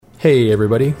Hey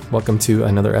everybody, welcome to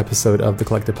another episode of the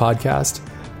Collective Podcast.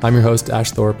 I'm your host Ash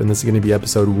Thorpe, and this is going to be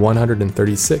episode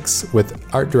 136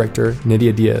 with art director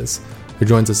Nidia Dias, who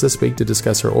joins us this week to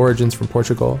discuss her origins from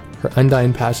Portugal, her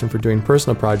undying passion for doing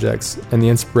personal projects, and the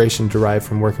inspiration derived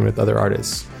from working with other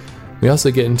artists. We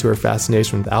also get into her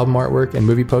fascination with album artwork and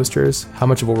movie posters, how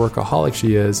much of a workaholic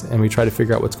she is, and we try to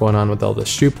figure out what's going on with all the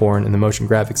shoe porn in the motion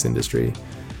graphics industry.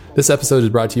 This episode is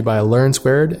brought to you by Learn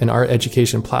Squared, an art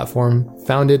education platform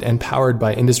founded and powered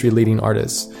by industry-leading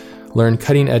artists. Learn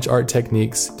cutting-edge art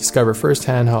techniques, discover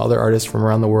firsthand how other artists from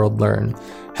around the world learn.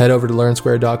 Head over to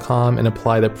learnsquared.com and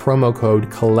apply the promo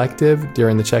code COLLECTIVE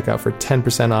during the checkout for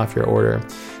 10% off your order.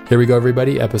 Here we go,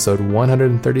 everybody. Episode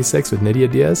 136 with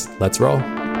Nidia Dias. Let's roll.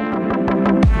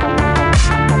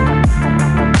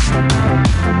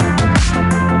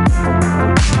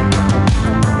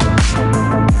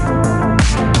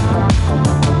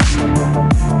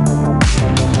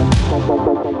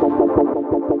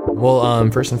 Well,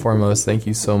 first and foremost, thank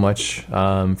you so much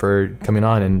for coming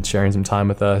on and sharing some time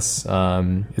with us.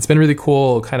 It's been really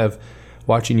cool kind of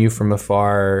watching you from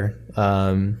afar.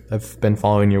 I've been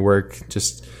following your work.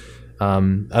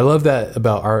 I love that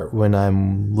about art when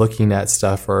I'm looking at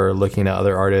stuff or looking at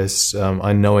other artists,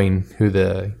 unknowing who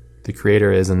the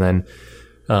creator is, and then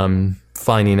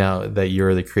finding out that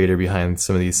you're the creator behind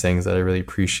some of these things that I really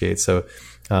appreciate. So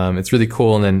it's really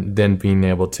cool, and then being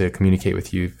able to communicate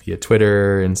with you via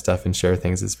Twitter and stuff and share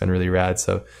things, it's been really rad.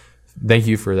 So thank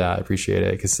you for that. I appreciate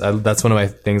it, because that's one of my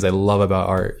things I love about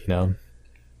art, you know.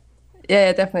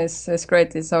 Yeah, definitely. It's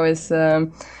great. It's always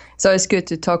good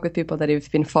to talk with people that have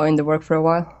been following the work for a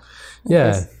while.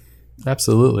 Yeah,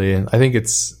 absolutely. I think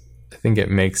this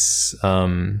is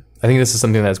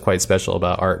something that's quite special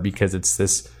about art, because it's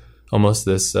this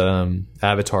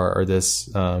avatar or this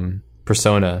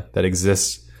persona that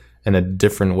exists in a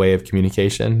different way of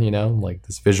communication, you know, like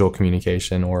this visual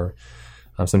communication, or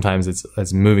sometimes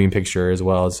it's moving picture as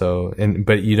well. So,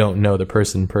 but you don't know the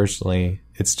person personally.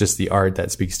 It's just the art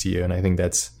that speaks to you. And I think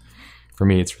for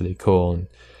me, it's really cool. And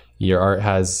your art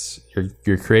has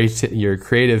your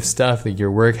creative stuff, like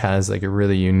your work has like a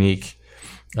really unique,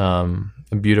 a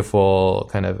beautiful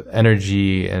kind of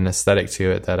energy and aesthetic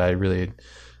to it that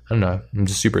I'm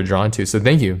just super drawn to. So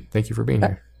thank you for being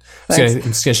here. I'm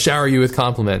just gonna shower you with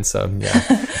compliments. So yeah,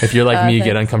 if you're like me, you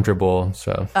get uncomfortable.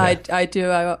 So yeah. I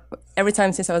do. Every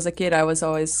time since I was a kid, I was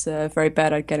always very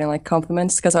bad at getting like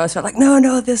compliments, because I always felt like,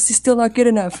 no, this is still not good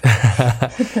enough.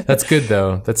 That's good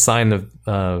though. That's sign of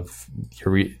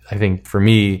your. I think for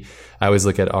me, I always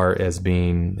look at art as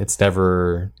being, it's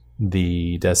never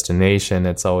the destination.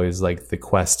 It's always like the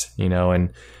quest, you know,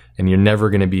 and you're never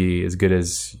going to be as good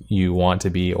as you want to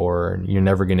be, or you're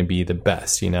never going to be the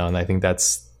best, you know. And I think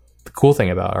that's the cool thing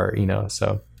about art, you know.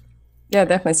 So yeah,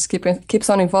 definitely, it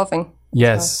keeps on evolving.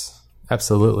 Yes,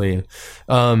 absolutely.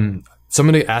 So I'm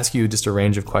going to ask you just a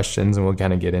range of questions, and we'll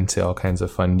kind of get into all kinds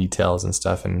of fun details and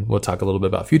stuff, and we'll talk a little bit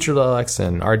about future Deluxe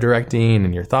and art directing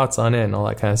and your thoughts on it and all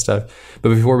that kind of stuff. But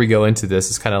before we go into this,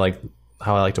 it's kind of like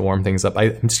how I like to warm things up.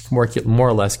 I'm just more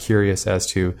or less curious as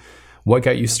to what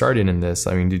got you started in this.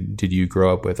 I mean, did you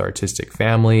grow up with artistic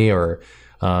family, or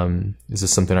is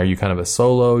this something? Are you kind of a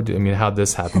solo? I mean, how'd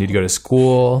this happen? Did you go to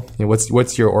school? You know,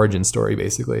 what's your origin story,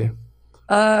 basically?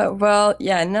 Well,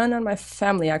 yeah, none of my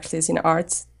family actually is in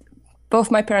arts. Both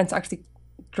my parents actually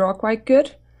draw quite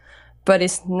good, but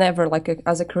it's never like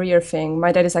as a career thing.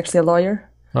 My dad is actually a lawyer.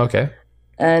 Okay.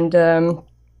 And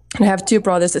I have two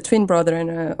brothers, a twin brother and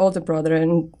an older brother,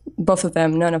 and both of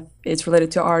them, none of it's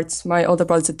related to arts. My older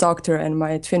brother's a doctor, and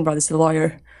my twin brother's a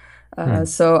lawyer.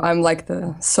 So I'm like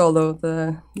the solo,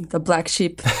 the black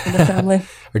sheep in the family.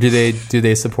 Or do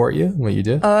they support you what you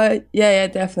do? Yeah,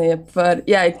 definitely. But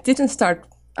yeah, it didn't start.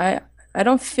 I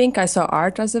don't think I saw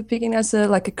art as a beginning as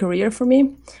a career for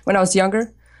me when I was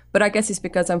younger. But I guess it's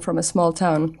because I'm from a small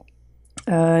town,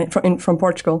 from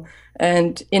Portugal,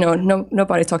 and you know,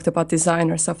 nobody talked about design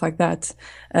or stuff like that.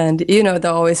 And you know, they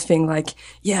always think like,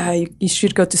 yeah, you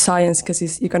should go to science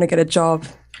because you're gonna get a job.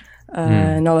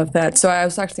 And all of that. So I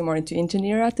was actually more into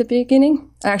engineer at the beginning.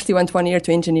 I actually went 1 year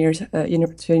to to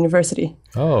university.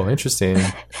 Oh, interesting.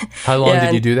 How long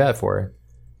did you do that for?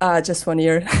 Just 1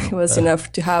 year. It was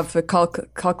enough to have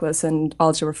calculus and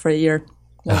algebra for a year.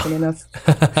 Not enough.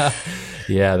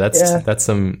 Yeah, that's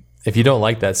some. If you don't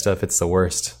like that stuff, it's the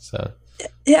worst. So.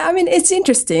 Yeah, I mean, it's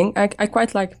interesting. I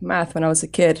quite liked math when I was a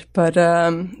kid, but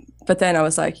but then I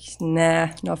was like, nah,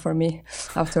 not for me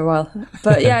after a while.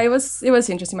 But yeah, it was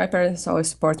interesting. My parents always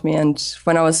support me. And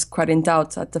when I was quite in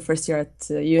doubt at the first year at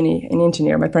uni in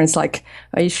engineer, my parents like,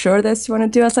 are you sure that's what you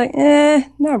want to do? I was like,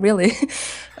 not really.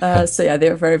 So yeah, they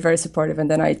were very, very supportive.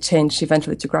 And then I changed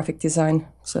eventually to graphic design.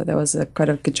 So that was quite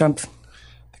a good jump.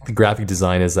 The graphic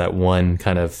design is that one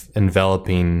kind of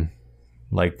enveloping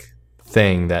like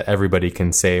thing that everybody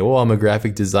can say, well, I'm a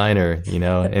graphic designer, you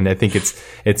know? And I think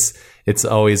it's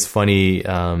always funny,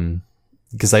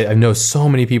 because I know so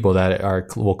many people that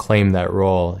will claim that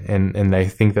role, and they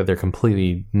think that they're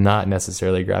completely not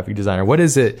necessarily a graphic designer. What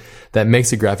is it that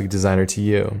makes a graphic designer to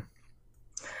you?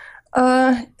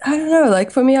 I don't know.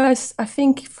 Like for me, I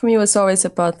think for me it was always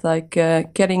about like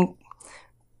getting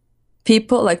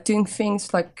people, like doing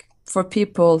things like for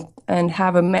people and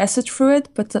have a message through it,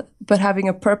 but having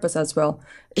a purpose as well.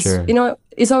 Sure. You know,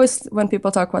 it's always when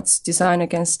people talk about design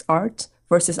against art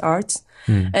versus art.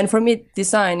 And for me,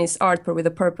 design is art, but with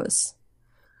a purpose.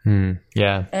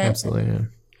 Yeah, absolutely. Yeah.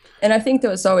 And I think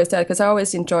there was always that, because I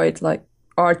always enjoyed like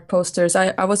art posters.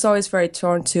 I was always very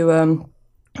torn to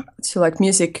like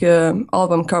music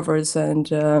album covers and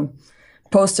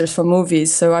posters for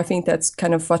movies. So I think that's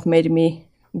kind of what made me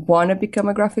want to become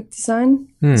a graphic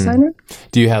designer.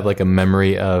 Do you have like a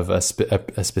memory of a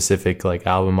specific like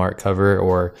album art cover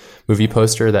or movie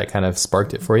poster that kind of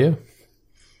sparked it for you?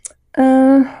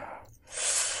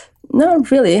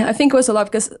 Not really. I think it was a lot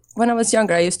because when I was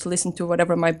younger, I used to listen to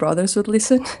whatever my brothers would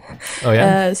listen. Oh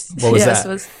yeah, what was that?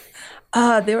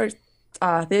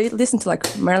 They listened to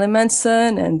like Marilyn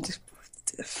Manson and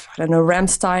I don't know,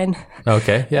 Rammstein.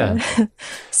 Okay, yeah.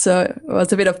 So it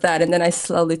was a bit of that, and then I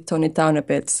slowly toned it down a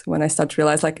bit when I started to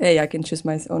realize like, hey, I can choose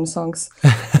my own songs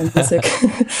and music.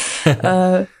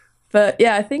 But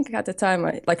yeah, I think at the time,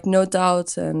 I like No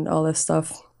Doubt and all that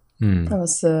stuff.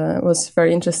 That was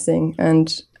very interesting,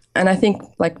 and I think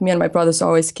like me and my brothers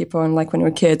always keep on, like when we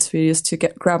were kids, we used to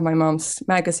grab my mom's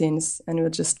magazines and we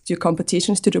would just do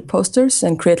competitions to do posters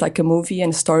and create like a movie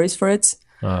and stories for it.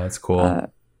 Oh, that's cool.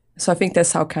 So I think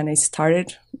that's how kind of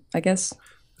started, I guess.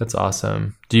 That's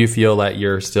awesome. Do you feel that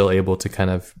you're still able to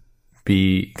kind of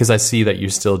because I see that you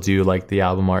still do like the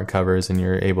album art covers and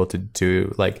you're able to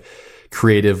do like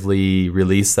creatively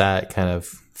release that kind of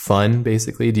fun,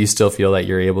 basically. Do you still feel that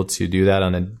you're able to do that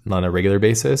on a regular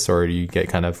basis, or do you get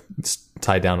kind of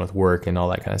tied down with work and all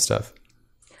that kind of stuff?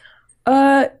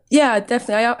 Yeah,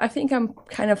 definitely. I think I'm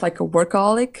kind of like a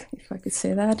workaholic, if I could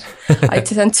say that. I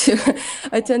tend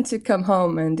to come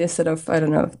home and instead of, I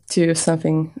don't know, do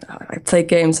something, I play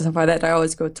games or something like that, I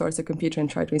always go towards the computer and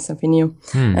try doing something new.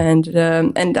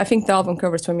 And I think the album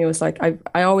covers for me was like,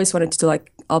 I always wanted to do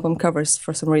like album covers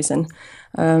for some reason.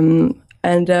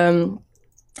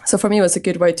 So for me, it was a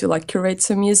good way to like curate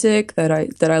some music that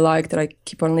I like, that I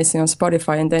keep on listening on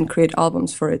Spotify, and then create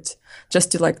albums for it,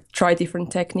 just to like try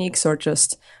different techniques or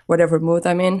just whatever mood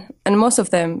I'm in. And most of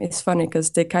them, it's funny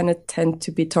because they kind of tend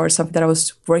to be towards something that I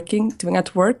was doing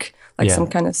at work, like some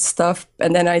kind of stuff.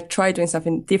 And then I try doing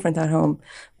something different at home,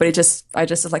 but I just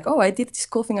was like, oh, I did this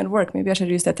cool thing at work. Maybe I should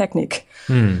use that technique.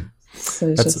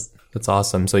 So that's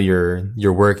awesome. So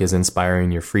your work is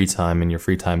inspiring your free time, and your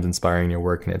free time's inspiring your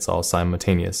work, and it's all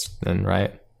simultaneous, then,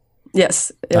 right? Yes.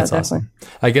 Yeah, that's definitely. Awesome.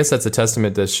 I guess that's a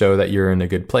testament to show that you're in a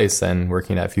good place and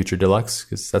working at Future Deluxe,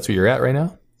 because that's what you're at right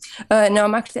now? No,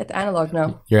 I'm actually at Analog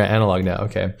now. You're at Analog now,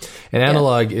 okay. And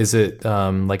Analog, is it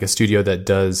like a studio that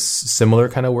does similar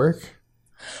kind of work?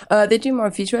 They do more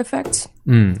visual effects.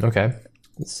 Okay.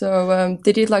 So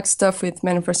they did like stuff with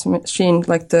Man vs. Machine,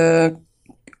 like the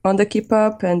On the Keep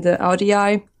Up and the Audi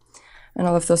Eye and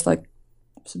all of those like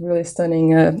really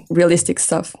stunning realistic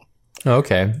stuff.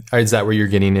 Okay. Is that where you're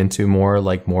getting into more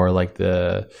like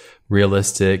the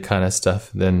realistic kind of stuff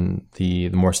than the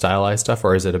more stylized stuff,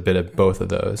 or is it a bit of both of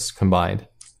those combined?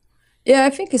 Yeah, I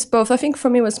think it's both. I think for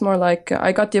me it was more like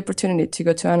I got the opportunity to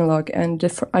go to Analog, and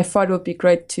I thought it would be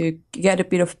great to get a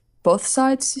bit of both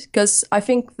sides, because I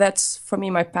think that's, for me,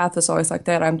 my path is always like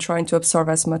that. I'm trying to absorb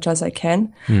as much as I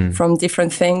can from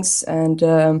different things. And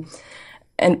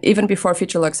even before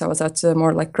Future Lux, I was at a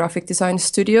more like graphic design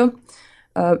studio.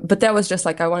 But that was just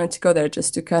like, I wanted to go there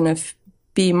just to kind of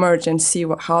be immersed and see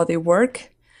how they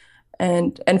work.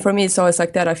 And for me, it's always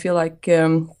like that. I feel like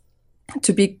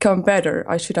to become better,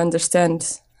 I should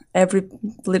understand every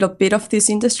little bit of this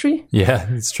industry. Yeah,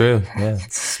 it's true. Yeah,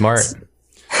 it's smart.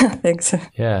 Thanks.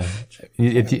 Yeah.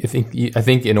 I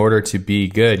think in order to be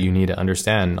good, you need to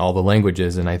understand all the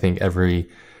languages. And I think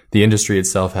the industry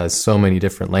itself has so many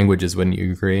different languages, wouldn't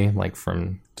you agree? Like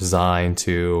from design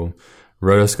to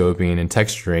rotoscoping and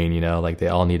texturing, like they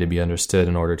all need to be understood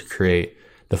in order to create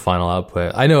the final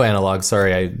output. I know analog.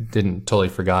 Sorry, I didn't totally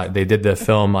forgot. They did the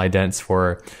film idents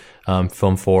for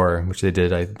Film 4, which they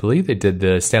did. I believe they did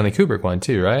the Stanley Kubrick one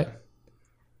too, right?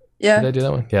 Yeah. Did I do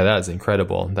that one? Yeah, that was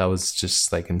incredible. That was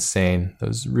just like insane. That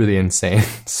was really insane.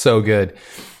 So good.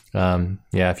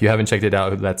 Yeah, if you haven't checked it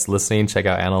out, that's listening, check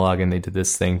out Analog. And they did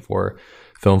this thing for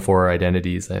Film 4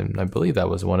 Identities. And I believe that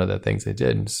was one of the things they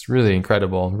did. It's really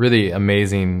incredible, really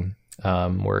amazing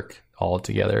work all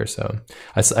together. So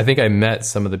I think I met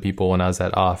some of the people when I was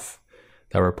at OFF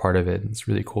that were part of it. It's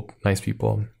really cool, nice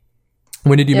people.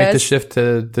 When did you make the shift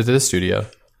to this studio?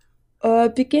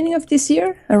 Beginning of this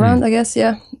year, around, I guess.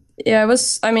 Yeah. Yeah, it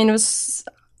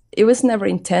was never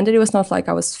intended. It was not like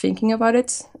I was thinking about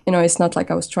it. You know, it's not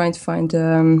like I was trying to find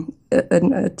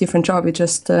a different job. It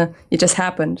just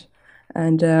happened.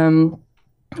 And,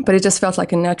 but it just felt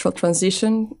like a natural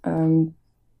transition.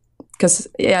 Because,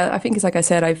 I think it's like I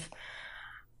said,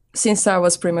 since I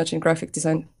was pretty much in graphic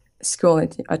design school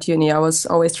at uni, I was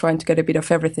always trying to get a bit of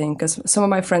everything, because some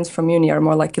of my friends from uni are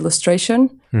more like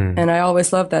illustration, and I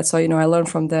always loved that. So, you know, I learned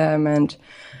from them, and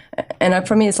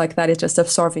for me, it's like that. It's just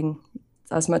absorbing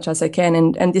as much as I can,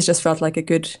 and this just felt like a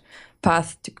good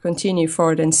path to continue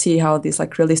forward and see how this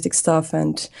like realistic stuff,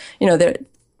 and you know,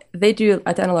 they do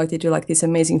at Analog, they do like these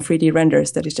amazing 3D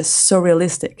renders that is just so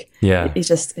realistic. Yeah, it's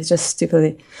just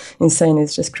stupidly insane.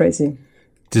 It's just crazy.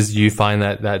 Does you find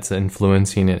that that's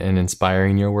influencing and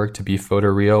inspiring your work to be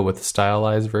photoreal with a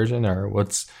stylized version, or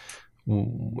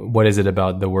what is it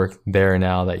about the work there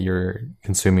now that you're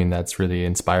consuming that's really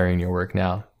inspiring your work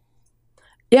now?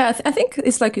 Yeah, I think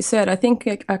it's like you said. I think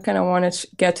I kind of want to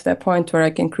get to that point where I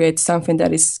can create something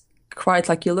that is quite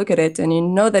like you look at it and you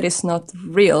know that it's not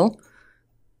real,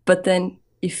 but then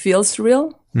it feels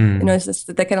real. You know, it's just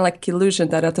that kind of like illusion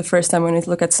that at the first time when you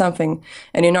look at something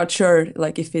and you're not sure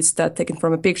like if it's that taken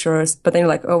from a picture, but then you're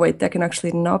like, oh wait, that can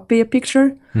actually not be a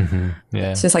picture.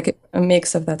 Yeah, it's just like a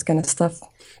mix of that kind of stuff.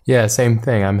 Yeah, same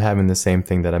thing. I'm having the same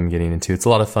thing that I'm getting into. It's a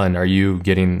lot of fun. Are you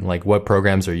getting like, what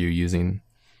programs are you using?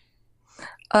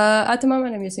 At the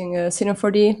moment, I'm using Cine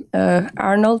 4D,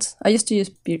 Arnold. I used to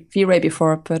use V-Ray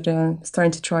before, but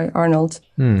starting to try Arnold.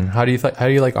 How do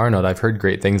you like Arnold? I've heard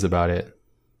great things about it.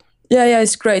 Yeah,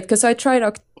 it's great because I tried.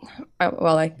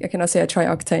 I cannot say I tried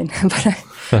Octane,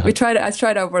 but I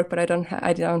tried our work, but I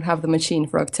don't have the machine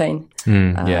for Octane.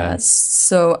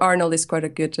 So Arnold is quite a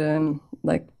good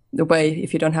like the way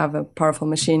if you don't have a powerful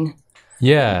machine.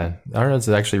 Yeah, Arnold's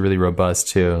is actually really robust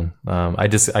too. I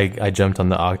jumped on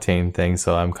the Octane thing,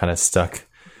 so I'm kind of stuck.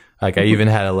 Like I even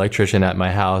had an electrician at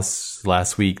my house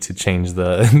last week to change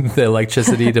the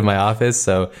electricity to my office.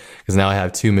 So because now I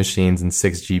have 2 machines and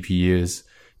 6 GPUs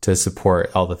to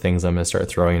support all the things I'm going to start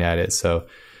throwing at it. So,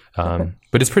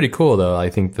 but it's pretty cool though.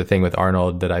 I think the thing with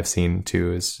Arnold that I've seen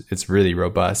too is it's really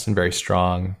robust and very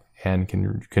strong and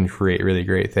can create really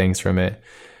great things from it.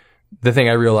 The thing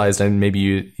I realized, and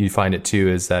maybe you find it too,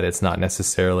 is that it's not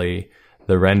necessarily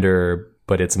the render,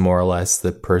 but it's more or less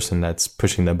the person that's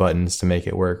pushing the buttons to make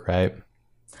it work, right?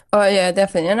 Oh yeah,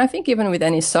 definitely. And I think even with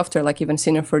any software, like even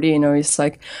Cine 4D, you know, it's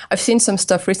like I've seen some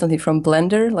stuff recently from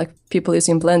Blender, like people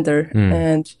using Blender,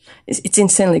 and it's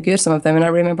insanely good, some of them. And I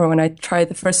remember when I tried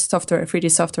the first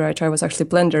 3D software I tried was actually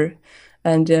Blender,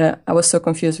 and I was so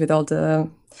confused with all the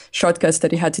shortcuts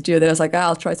that you had to do that I was like,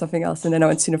 I'll try something else, and then I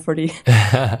went Cine 4D.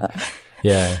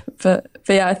 Yeah. But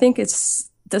yeah, I think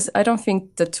I don't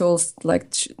think the tools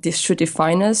like this should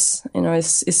define us. You know,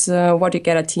 it's what you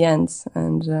get at the end,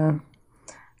 and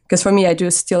because for me, I do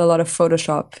still a lot of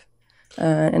Photoshop,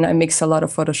 and I mix a lot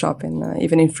of Photoshop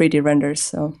even in 3D renders.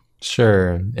 So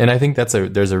sure, and I think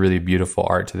there's a really beautiful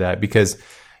art to that because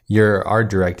you're art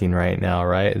directing right now,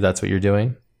 right? That's what you're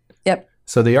doing. Yep.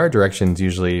 So the art directions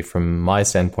usually, from my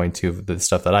standpoint too, the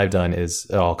stuff that I've done is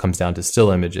it all comes down to still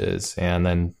images, and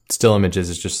then still images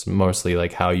is just mostly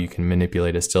like how you can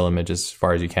manipulate a still image as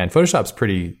far as you can. Photoshop's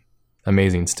pretty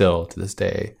amazing still to this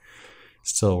day.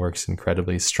 Still works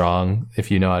incredibly strong if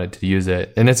you know how to use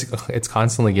it, and it's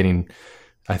constantly getting,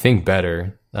 I think,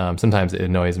 better. Sometimes it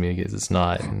annoys me because it's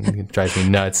not, and it drives me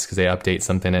nuts because they update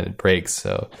something and it breaks.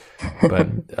 So, but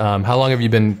how long have you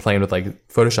been playing with like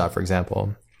Photoshop, for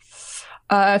example?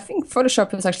 I think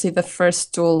Photoshop was actually the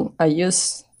first tool I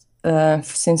used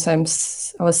since I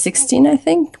was 16, I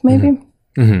think, maybe.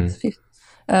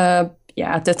 At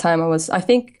the time I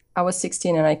think I was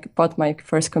 16 and I bought my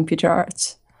first computer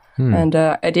art. And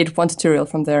I did one tutorial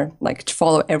from there, like to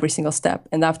follow every single step.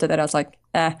 And after that, I was like,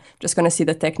 just going to see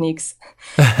the techniques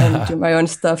and do my own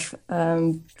stuff.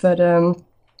 It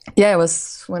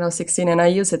was when I was 16 and I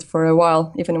used it for a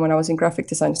while, even when I was in graphic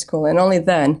design school. And only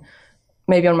then,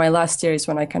 maybe on my last year is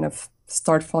when I kind of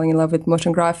start falling in love with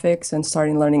motion graphics and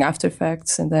starting learning After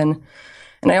Effects. And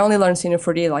I only learned Cinema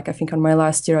 4D, like I think on my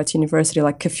last year at university,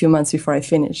 like a few months before I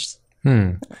finished.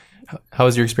 How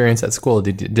was your experience at school?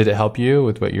 Did it help you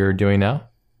with what you're doing now?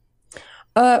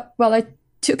 Well, I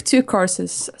took 2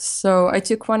 courses. So I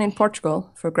took one in Portugal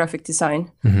for graphic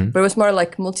design, but it was more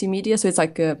like multimedia. So it's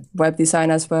like a web design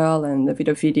as well, and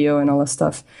the video and all that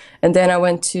stuff. And then I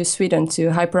went to Sweden to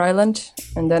Hyper Island,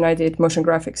 and then I did motion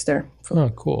graphics there. Oh,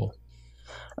 cool.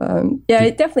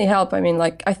 It definitely helped. I mean,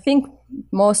 like, I think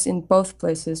most in both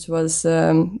places was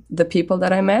the people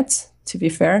that I met, to be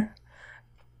fair,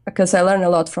 because I learned a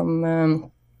lot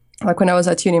from, like when I was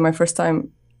at uni, my first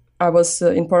time, I was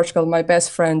in Portugal. My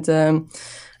best friend,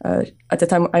 at the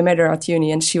time I met her at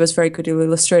uni, and she was very good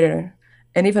illustrator,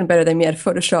 and even better than me at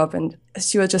Photoshop. And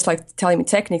she was just like telling me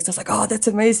techniques. I was like, oh, that's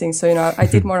amazing. So, I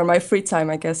did more on my free time,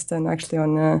 I guess, than actually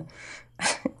on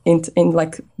in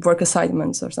like work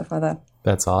assignments or stuff like that.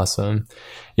 That's awesome.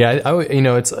 Yeah, I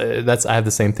have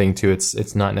the same thing too.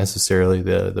 It's not necessarily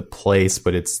the place,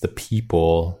 but it's the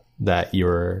people that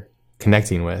you're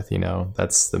connecting with.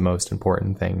 That's the most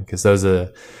important thing, because those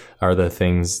are the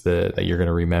things that you're going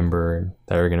to remember,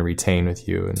 that are going to retain with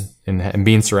you, and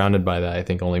being surrounded by that, I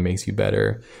think, only makes you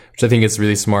better, which I think is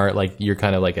really smart. Like, you're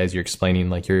kind of like, as you're explaining,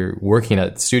 like you're working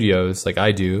at studios like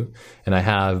I do, and I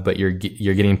have, but you're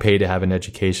getting paid to have an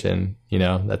education.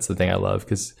 That's the thing I love,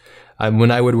 because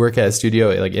when I would work at a studio,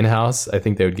 like in-house, I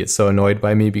think they would get so annoyed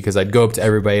by me, because I'd go up to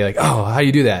everybody like, oh, how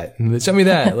you do that? Show me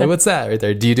that. Like, what's that right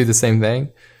there? Do you do the same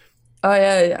thing? Oh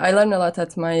yeah, I learned a lot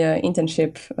at my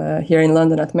internship here in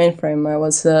London at Mainframe.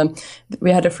 We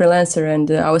had a freelancer,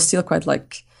 and I was still quite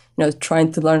like,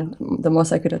 trying to learn the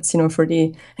most I could at Cinema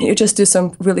 4D. And you just do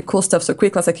some really cool stuff so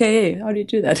quick. I was like, hey, how do you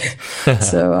do that?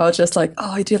 So I was just like,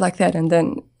 oh, I do like that. And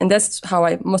that's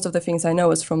how most of the things I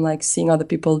know is from like seeing other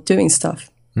people doing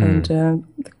stuff. And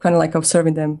kind of like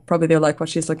observing them. Probably they're like, what,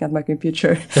 she's looking at my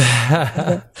computer.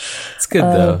 It's good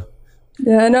though.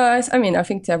 Yeah, no, I mean, I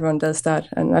think everyone does that,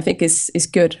 and I think it's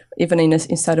good, even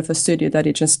inside of a studio, that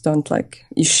you just don't like,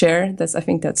 you share. I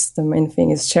think that's the main thing,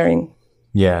 is sharing.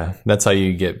 Yeah, that's how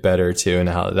you get better too, and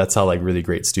that's how like really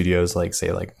great studios, like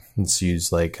say like let's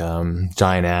use like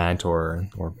Giant Ant or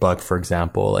Buck, for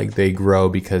example, like they grow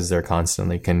because they're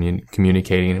constantly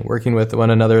communicating and working with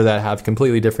one another that have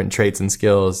completely different traits and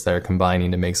skills that are combining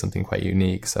to make something quite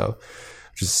unique. So,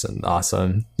 just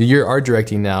awesome. Your art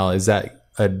directing now, is that?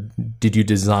 Did you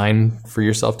design for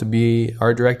yourself to be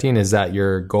art directing? Is that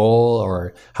your goal,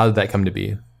 or how did that come to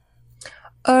be?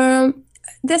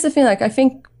 That's the thing. Like, I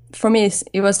think for me,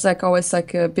 it was like always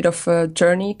like a bit of a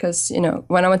journey, because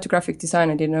when I went to graphic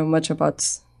design, I didn't know much about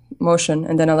motion,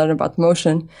 and then I learned about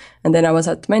motion, and then I was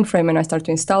at Mainframe and I started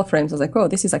doing style frames. I was like, oh,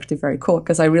 this is actually very cool,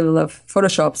 because I really love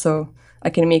Photoshop, so I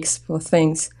can mix both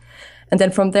things. And then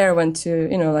from there, I went to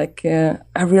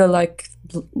I really like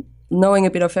knowing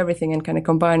a bit of everything and kind of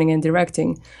combining and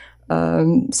directing.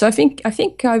 So I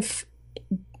think I've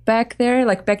back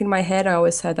in my head, I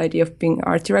always had the idea of being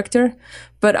art director,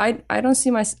 but I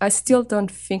still don't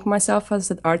think myself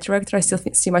as an art director. I still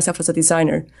see myself as a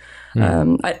designer.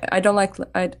 I don't like,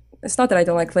 it's not that I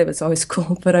don't like labels, it's always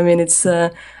cool, but I mean, it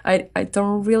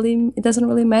doesn't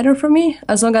really matter for me,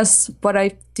 as long as what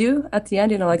I do at the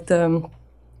end, like the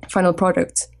final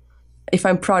product, if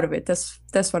I'm proud of it,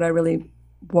 that's what I really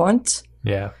want.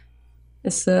 Yeah.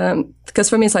 It's because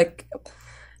for me it's like,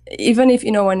 even if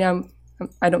when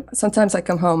sometimes I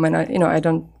come home and I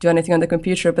don't do anything on the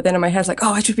computer, but then in my head it's like,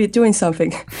 oh, I should be doing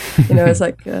something. It's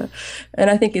like and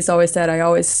I think it's always that I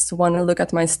always want to look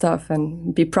at my stuff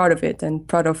and be proud of it, and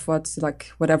proud of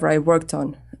whatever I worked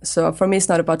on. So for me it's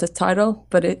not about the title,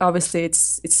 but obviously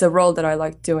it's the role that I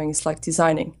like doing. It's like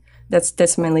designing.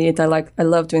 That's mainly it. I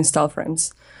love doing style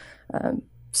frames.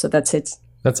 So that's it.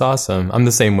 That's awesome. I'm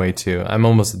the same way too. I'm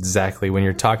almost exactly, when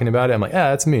you're talking about it, I'm like,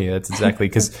 yeah, that's me. That's exactly,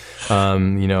 because,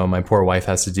 my poor wife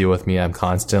has to deal with me. I'm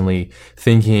constantly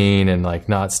thinking and like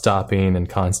not stopping, and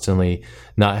constantly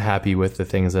not happy with the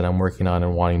things that I'm working on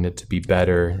and wanting it to be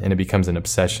better. And it becomes an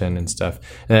obsession and stuff.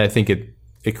 And I think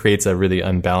it creates a really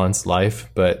unbalanced life,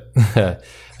 but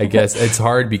I guess it's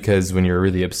hard, because when you're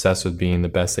really obsessed with being the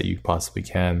best that you possibly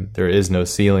can, there is no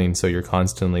ceiling. So you're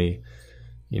constantly,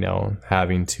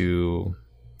 having to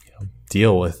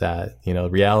deal with that,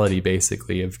 reality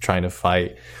basically of trying to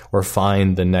fight or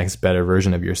find the next better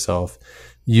version of yourself.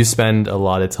 You spend a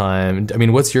lot of time. I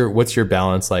mean, what's your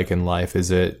balance like in life?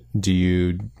 Do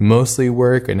you mostly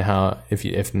work, and how,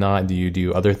 if not, do you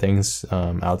do other things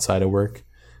outside of work?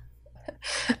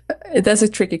 That's a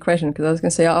tricky question, because I was going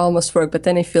to say I almost work, but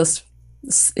then it feels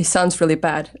it sounds really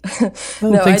bad. I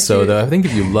don't think so, though. I think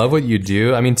if you love what you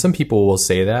do, I mean, some people will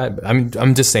say that.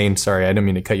 I'm just saying, sorry, I didn't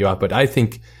mean to cut you off, but I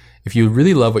think if you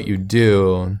really love what you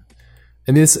do,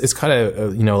 and this is kind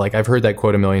of, like I've heard that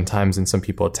quote a million times and some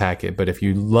people attack it, but if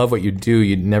you love what you do,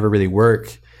 you'd never really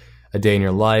work a day in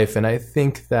your life. And I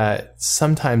think that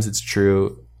sometimes it's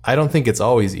true. I don't think it's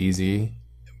always easy.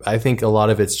 I think a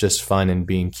lot of it's just fun and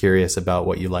being curious about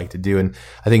what you like to do. And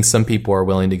I think some people are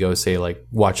willing to go, say, like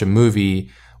watch a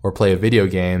movie or play a video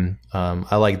game.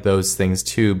 I like those things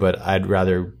too, but I'd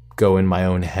rather go in my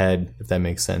own head, if that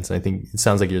makes sense. And I think it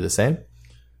sounds like you're the same.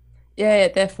 Yeah,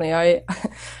 definitely.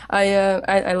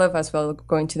 I love as well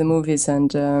going to the movies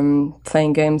and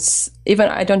playing games. Even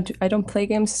I don't play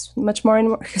games much more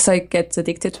anymore because I get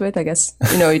addicted to it. I guess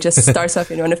it just starts off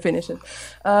and you want to finish it.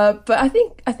 But I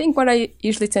think what I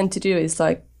usually tend to do is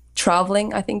like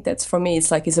traveling. I think that's for me.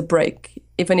 It's a break.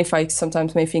 Even if I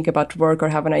sometimes may think about work or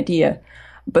have an idea,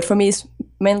 but for me it's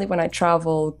mainly when I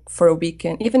travel for a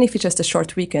weekend, even if it's just a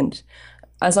short weekend.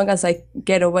 As long as I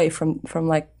get away from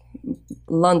like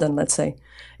London, let's say,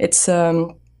 it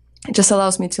just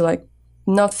allows me to like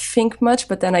not think much,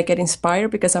 but then I get inspired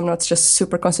because I'm not just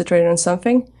super concentrated on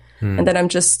something, and then I'm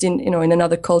just in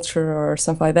another culture or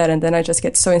something like that, and then I just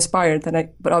get so inspired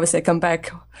but obviously I come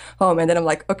back home and then I'm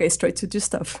like, okay, straight to do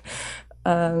stuff.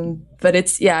 But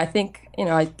I think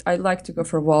I like to go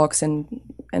for walks and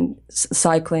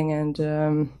cycling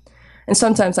and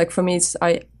sometimes, like for me, it's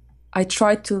I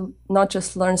try to not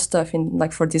just learn stuff in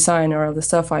like for design or other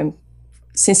stuff.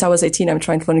 Since I was 18, I'm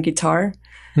trying to learn guitar,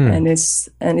 and it's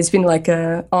been like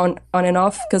on and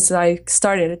off because I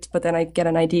started it, but then I get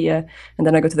an idea and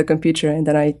then I go to the computer and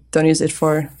then I don't use it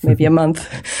for maybe a month.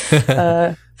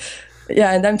 And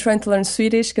I'm trying to learn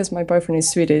Swedish because my boyfriend is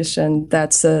Swedish, and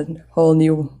that's a whole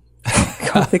new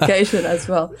complication as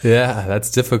well. Yeah,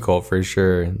 that's difficult for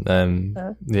sure.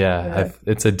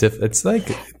 It's like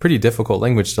a pretty difficult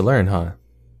language to learn, huh?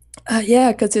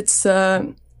 Because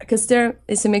because there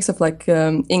is a mix of like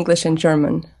English and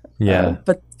German. Yeah.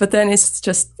 But then it's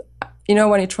just when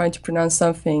you're trying to pronounce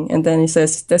something and then he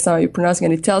says that's not how you're pronouncing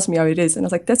it, and he tells me how it is, and I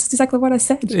was like, that's exactly what I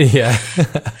said. Yeah.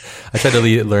 I tried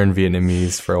to learn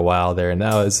Vietnamese for a while there, and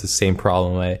that was the same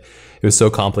problem. It was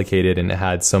so complicated and it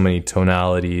had so many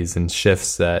tonalities and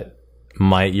shifts that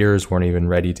my ears weren't even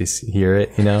ready to hear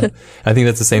it, I think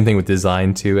that's the same thing with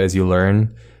design too. As you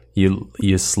learn,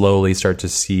 you slowly start to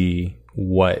see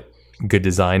what good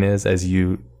design is as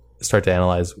you start to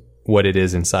analyze what it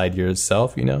is inside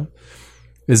yourself,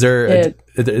 Is there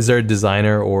a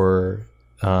designer or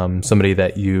somebody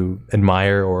that you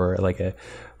admire or like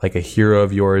a hero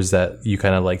of yours that you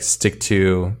kind of like stick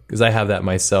to? Because I have that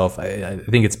myself. I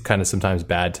think it's kind of sometimes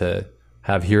bad to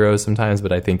have heroes sometimes,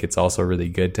 but I think it's also really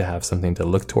good to have something to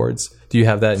look towards. Do you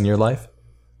have that in your life?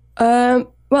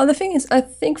 Well, the thing is, I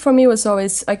think for me was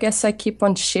always, I guess I keep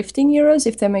on shifting heroes,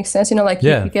 if that makes sense. You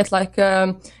get like,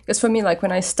 because for me, like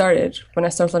when I started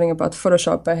learning about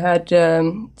Photoshop, I had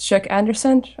Chuck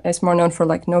Anderson. He's more known for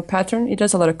like no pattern. He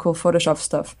does a lot of cool Photoshop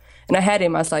stuff. And I had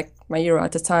him as like my hero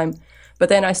at the time. But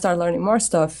then I started learning more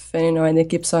stuff, and, and it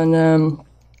keeps on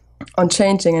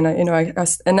changing. And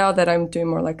and now that I'm doing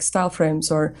more like style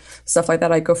frames or stuff like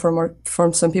that, I go for more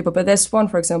from some people. But there's one,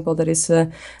 for example, that is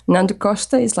Nando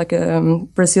Costa. He's like a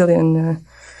Brazilian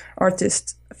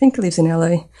artist. I think he lives in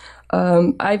LA.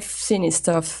 I've seen his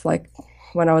stuff like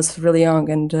when I was really young,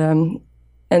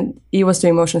 and he was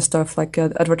doing motion stuff like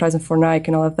advertising for Nike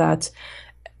and all of that.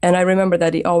 And I remember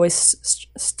that he always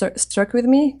struck with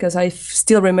me because I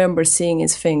still remember seeing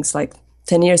his things like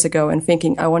 10 years ago and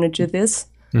thinking, I want to do this.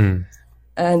 And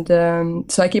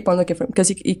so I keep on looking for him because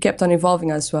he kept on evolving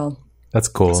as well. That's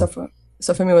cool.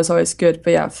 So for me, it was always good.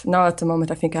 But yeah, now at the moment,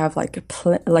 I think I have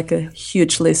like a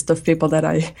huge list of people that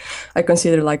I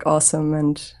consider like awesome.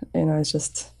 And, it's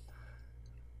just...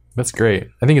 That's great.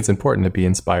 I think it's important to be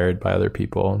inspired by other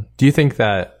people. Do you think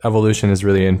that evolution is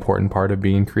really an important part of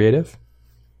being creative?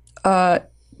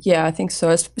 Yeah, I think so.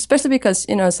 Especially because,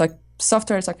 it's like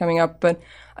softwares are coming up. But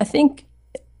I think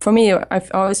for me, I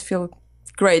always feel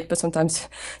great, but sometimes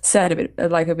sad a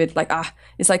bit like,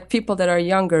 it's like people that are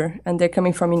younger and they're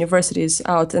coming from universities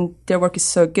out and their work is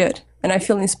so good. And I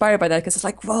feel inspired by that because it's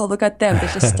like, whoa, look at them.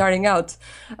 They're just starting out.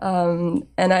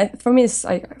 For me,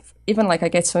 I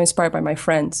get so inspired by my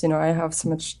friends. I have so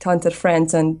much talented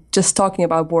friends, and just talking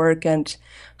about work and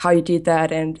how you did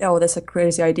that, and oh, that's a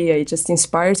crazy idea. It just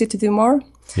inspires you to do more.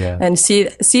 Yeah. And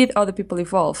see other people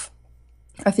evolve.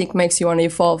 I think makes you want to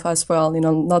evolve as well.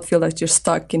 Not feel like you're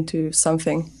stuck into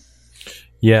something.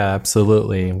 Yeah,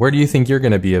 absolutely. Where do you think you're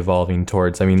going to be evolving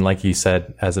towards? I mean, like you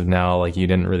said, as of now, like you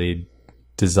didn't really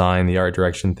design the art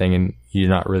direction thing, and you're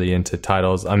not really into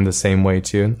titles. I'm the same way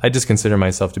too. I just consider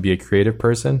myself to be a creative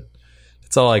person.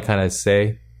 That's all I kind of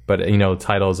say. But, you know,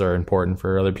 titles are important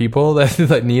for other people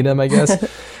that need them, I guess.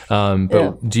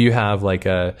 But do you have like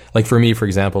for me, for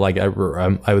example, like I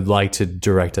would like to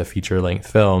direct a feature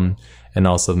length film and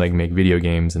also like make video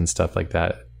games and stuff like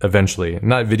that eventually.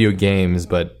 Not video games,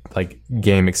 but like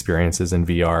game experiences in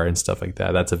VR and stuff like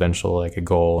that. That's eventually like a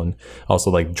goal. And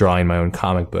also like drawing my own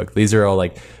comic book. These are all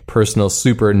like personal,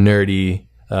 super nerdy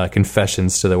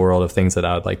confessions to the world of things that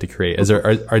I would like to create.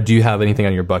 Do you have anything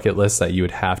on your bucket list that you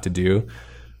would have to do?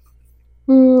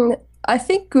 I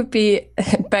think would be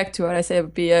back to what I said,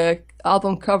 would be a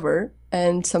album cover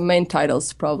and some main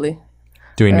titles probably.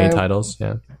 Doing main titles,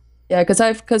 yeah. Yeah,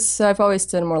 because I've always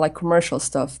done more like commercial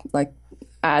stuff, like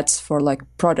ads for like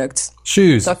products.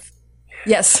 Shoes.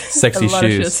 Yes. Sexy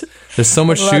shoes. There's so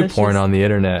much shoe porn on the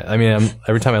internet. I mean,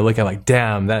 every time I look, I'm like,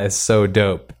 damn, that is so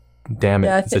dope. Damn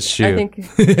it, it's a shoe. I think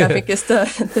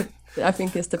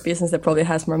it's the business that probably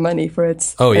has more money for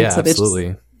it. Oh yeah,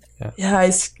 absolutely.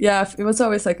 It was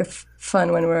always like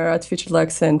fun when we were at Future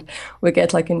Lux and we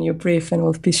get like a new brief and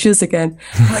we'll be shoes again.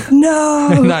 I'm like,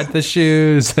 no, not the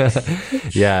shoes.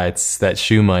 Yeah, it's that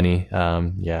shoe money.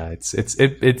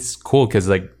 It's cool because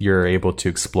like you're able to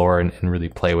explore and really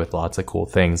play with lots of cool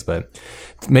things. But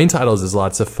main titles is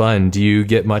lots of fun. Do you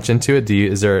get much into it?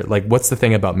 Is there like what's the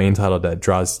thing about main title that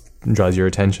draws your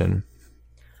attention?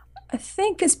 I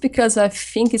think it's because I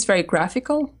think it's very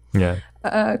graphical. Yeah.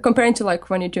 Comparing to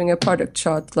like when you're doing a product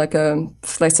shot, like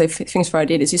let's say things for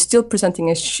Adidas, you're still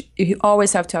presenting you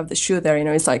always have to have the shoe there. You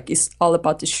know, it's all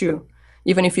about the shoe.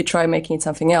 Even if you try making it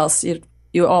something else,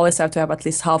 you always have to have at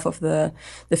least half of the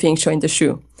thing showing the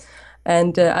shoe.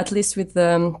 And at least with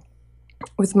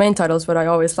main titles, what I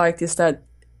always liked is that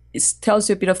it tells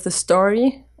you a bit of the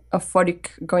story of what you're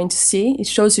going to see. It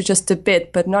shows you just a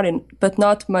bit, but not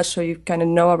much, so you kind of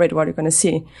know already what you're going to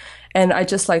see. And I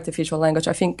just like the visual language.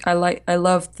 I think I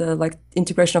love the like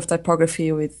integration of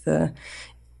typography with, and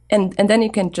then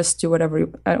you can just do whatever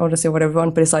I want to say whatever you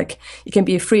want, but it's like it can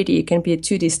be a 3D, it can be a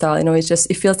 2D style. You know, it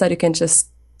feels that you can just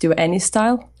do any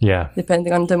style. Yeah.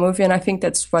 Depending on the movie, and I think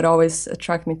that's what always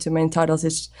attracts me to main titles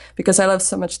is because I love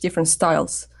so much different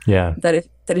styles. Yeah. That it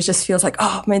just feels like,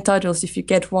 oh, main titles. If you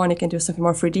get one, you can do something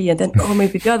more 3D, and then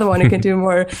maybe the other one you can do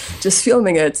more just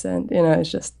filming it, and you know, it's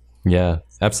just. Yeah,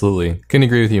 absolutely. Couldn't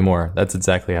agree with you more. That's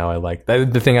exactly how I like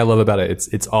that. The thing I love about it,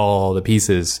 it's all the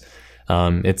pieces.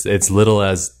 It's little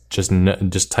as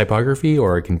just typography,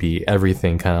 or it can be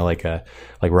everything. Kind of like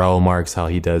Raoul Marx, how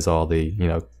he does all the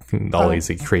these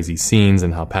like, crazy scenes,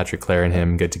 and how Patrick Clare and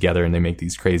him get together and they make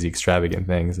these crazy extravagant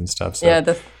things and stuff. So. Yeah,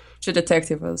 the True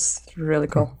Detective was really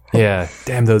cool. Yeah,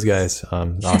 damn those guys.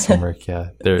 Awesome work. Yeah,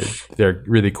 they're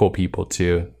really cool people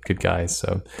too. Good guys.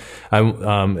 So,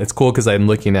 it's cool because I'm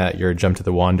looking at your Jump to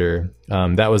the Wander.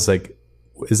 That was like,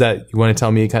 is that you want to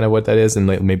tell me kind of what that is and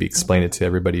maybe explain it to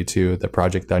everybody too? The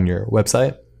project on your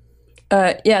website.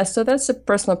 Yeah, so that's a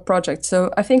personal project.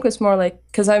 So I think it was more like,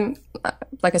 because I'm,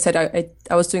 like I said,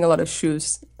 I was doing a lot of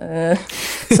shoes.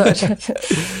 So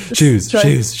shoes.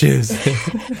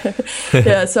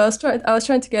 Yeah, so I was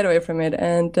trying to get away from it,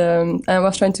 and I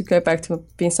was trying to go back to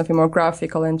being something more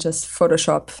graphical and just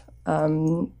Photoshop.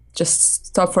 Just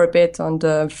stop for a bit on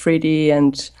the 3D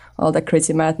and all that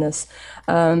crazy madness.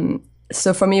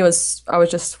 So for me,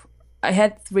 I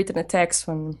had written a text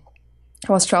when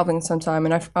I was traveling sometime,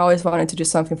 and I always wanted to do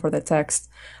something for that text.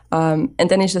 And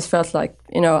then it just felt like,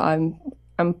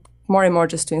 I'm more and more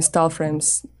just doing style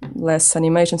frames, less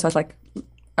animation. So I was like,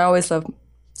 I always love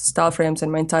style frames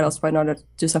and main titles. Why not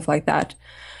do something like that?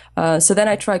 So then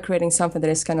I tried creating something that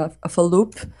is kind of a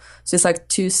loop. So it's like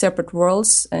two separate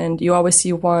worlds, and you always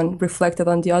see one reflected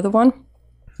on the other one.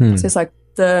 So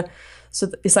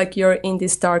it's like you're in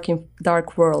this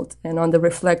dark world, and on the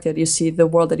reflected, you see the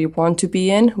world that you want to be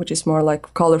in, which is more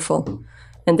like colorful.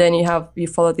 And then you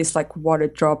follow this like water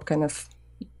drop kind of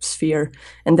sphere,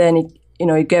 and then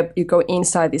you go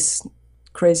inside this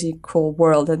crazy cool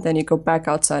world, and then you go back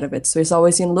outside of it. So it's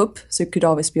always in loop. So it could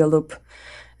always be a loop,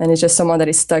 and it's just someone that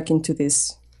is stuck into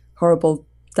this horrible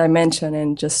dimension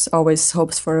and just always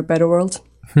hopes for a better world.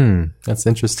 That's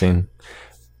interesting.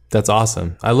 That's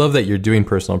awesome. I love that you're doing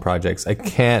personal projects. I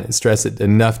can't stress it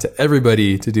enough to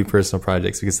everybody to do personal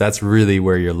projects, because that's really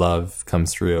where your love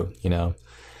comes through,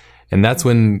 And that's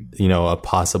when, a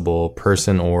possible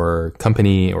person or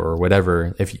company or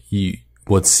whatever, if you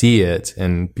would see it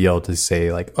and be able to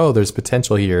say like, oh, there's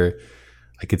potential here.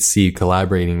 I could see you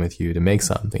collaborating with you to make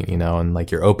something, and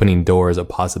like you're opening doors of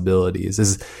possibilities.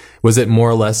 Was it more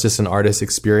or less just an artist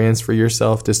experience for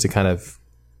yourself, just to kind of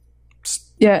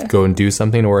go and do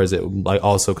something, or is it like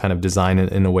also kind of designed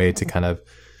in a way to kind of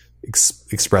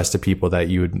express to people that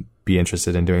you would be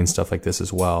interested in doing stuff like this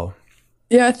as well?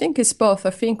 Yeah, I think it's both. I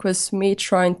think it was me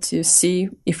trying to see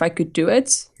if I could do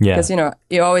it. Yeah. Because,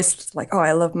 you always like, oh,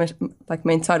 I love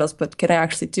main titles, but can I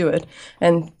actually do it?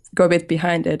 And go a bit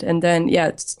behind it. And then,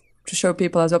 it's to show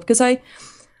people as well. Because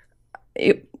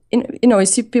you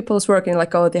see people's work and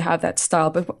like, oh, they have that style.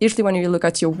 But usually when you look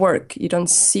at your work, you don't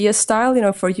see a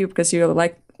style, for you, because you're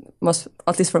like,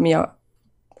 at least for me, at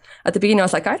the beginning, I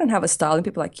was like, I don't have a style. And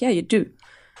people are like, yeah, you do.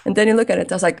 And then you look at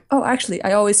it, I was like, oh, actually,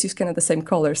 I always use kind of the same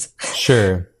colors.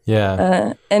 Sure,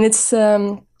 yeah. And it's,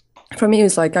 for me,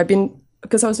 it's like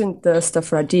because I was in the stuff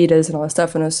for Adidas and all that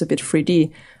stuff, and it was a bit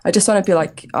 3D, I just want to be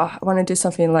like, I want to do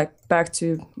something like back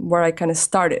to where I kind of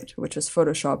started, which was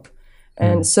Photoshop.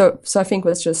 And so I think it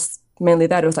was just mainly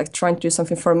that. It was like trying to do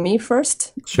something for me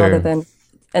first, rather than,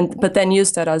 but then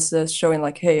use that as showing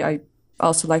like, hey, I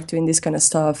also like doing this kind of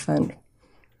stuff. And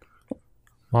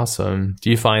awesome. Do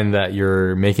you find that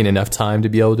you're making enough time to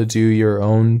be able to do your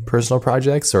own personal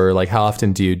projects, or like how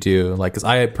often do you do like, cause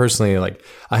I personally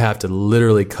I have to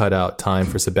literally cut out time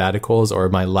for sabbaticals or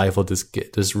my life will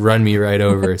just run me right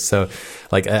over. So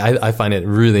like, I find it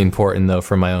really important though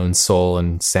for my own soul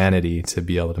and sanity to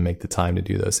be able to make the time to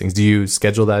do those things. Do you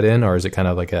schedule that in, or is it kind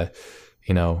of like I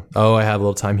have a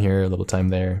little time here, a little time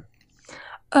there?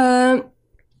 No,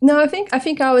 I think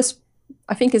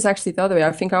I think it's actually the other way.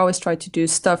 I think I always try to do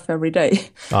stuff every day.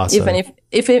 Awesome.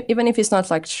 Even if it's not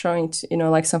like showing,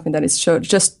 like something that is showed.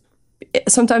 Just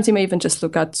sometimes you may even just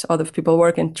look at other people's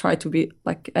work and try to be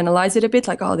like analyze it a bit.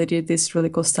 Like, oh, they did this really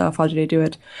cool stuff. How did they do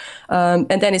it? And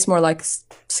then it's more like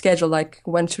schedule. Like,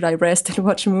 when should I rest and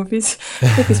watch movies? I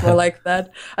think it's more like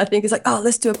that. I think it's like, oh,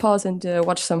 let's do a pause and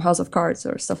watch some House of Cards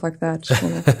or stuff like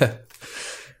that.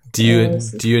 Do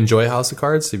you enjoy House of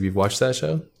Cards? Have you watched that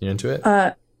show? You're into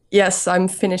it? Yes, I'm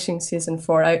finishing season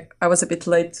 4. I was a bit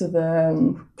late to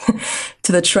the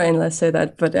to the train, let's say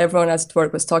that, but everyone at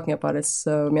work was talking about it.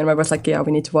 So me and my brother was like, yeah,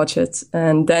 we need to watch it.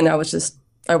 And then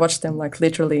I watched them like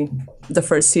literally the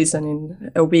first season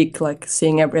in a week, like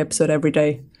seeing every episode every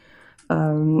day.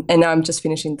 And now I'm just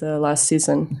finishing the last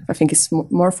season. I think it's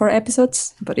more 4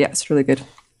 episodes, but yeah, it's really good.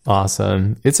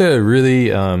 Awesome. It's a really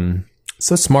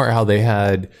so smart how they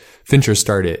had Fincher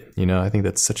start it. I think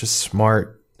that's such a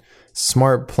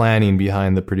smart planning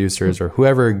behind the producers or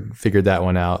whoever figured that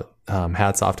one out.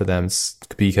 Hats off to them,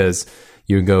 because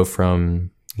you go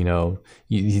from,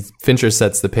 Fincher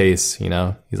sets the pace,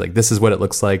 he's like, this is what it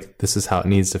looks like. This is how it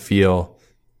needs to feel.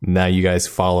 Now you guys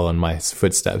follow in my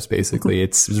footsteps, basically.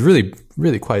 It's really,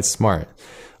 really quite smart.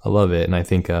 I love it. And I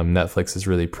think Netflix is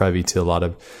really privy to a lot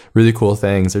of really cool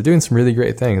things. They're doing some really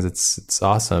great things. It's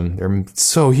awesome. They're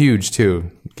so huge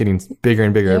too, getting bigger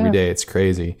and bigger every day. It's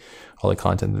crazy. All the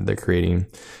content that they're creating.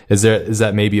 Is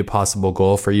that maybe a possible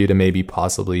goal for you to maybe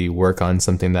possibly work on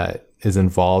something that is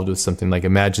involved with something like,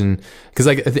 imagine, because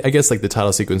I guess like the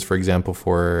title sequence, for example,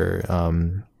 for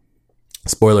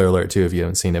spoiler alert too if you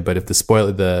haven't seen it, but if the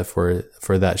spoiler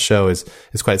for that show is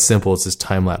quite simple. It's just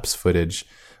time lapse footage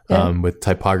with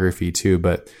typography too.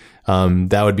 But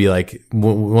that would be like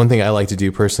one thing I like to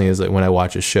do personally is like when I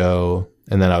watch a show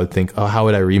and then I would think, oh, how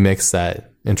would I remix that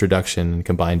introduction and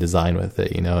combine design with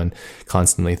it, and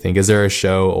constantly think, is there a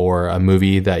show or a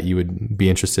movie that you would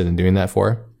be interested in doing that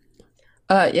for?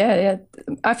 Yeah.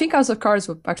 I think House of Cards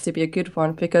would actually be a good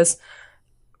one, because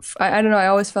I don't know, I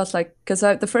always felt like, because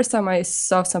the first time I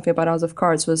saw something about House of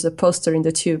Cards was a poster in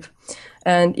the tube,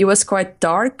 and it was quite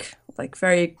dark, like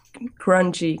very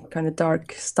grungy kind of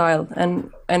dark style,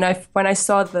 and when I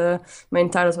saw the main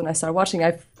titles, when I started watching,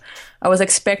 I was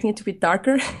expecting it to be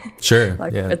darker, sure,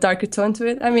 like a darker tone to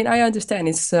it. I mean, I understand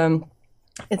it's kind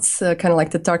of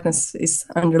like the darkness is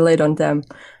underlaid on them,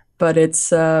 but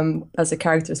it's as the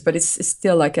characters. But it's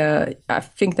still like I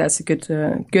think that's a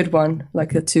good one.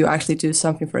 Like to actually do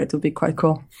something for it would be quite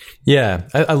cool. Yeah,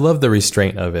 I love the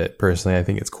restraint of it personally. I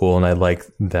think it's cool, and I like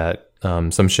that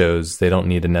some shows they don't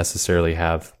need to necessarily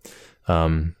have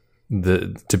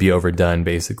to be overdone.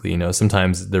 Basically,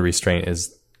 sometimes the restraint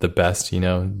is the best,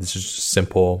 this is just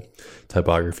simple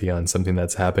typography on something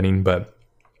that's happening. But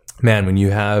man, when you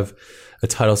have a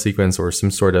title sequence or some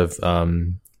sort of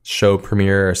show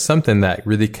premiere or something that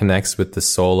really connects with the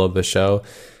soul of the show,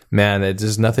 man, it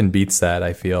just nothing beats that.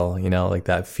 I feel, like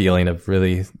that feeling of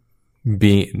really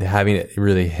having it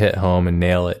really hit home and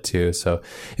nail it too. So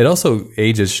it also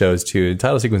ages shows too.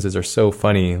 Title sequences are so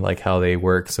funny, like how they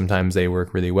work. Sometimes they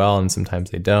work really well and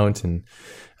sometimes they don't. And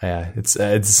yeah, it's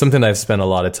something I've spent a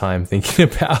lot of time thinking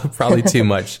about, probably too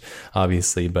much,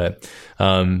 obviously. But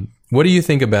What do you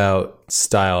think about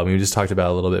style? I mean, we just talked about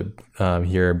it a little bit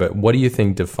here, but what do you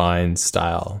think defines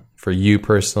style for you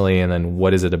personally? And then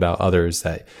what is it about others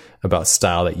about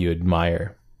style that you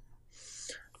admire?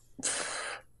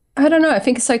 I don't know. I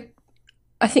think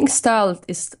I think style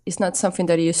is not something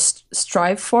that you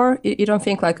strive for. You don't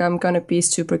think like I'm going to be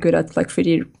super good at like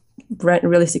 3D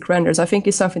realistic renders. I think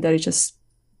it's something that it just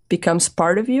becomes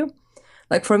part of you.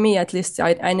 Like for me, at least,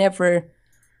 I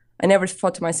never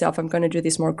thought to myself, I'm going to do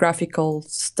this more graphical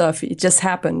stuff. It just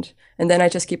happened. And then I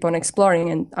just keep on exploring.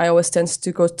 And I always tend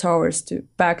to go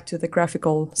back to the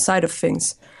graphical side of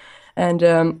things. And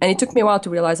it took me a while to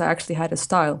realize I actually had a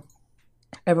style.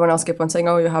 Everyone else kept on saying,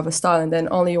 oh, you have a style. And then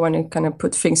only when you kind of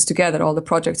put things together, all the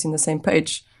projects in the same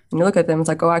page, and you look at them, it's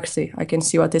like, oh, actually, I can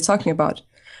see what they're talking about.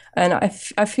 And I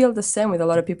feel the same with a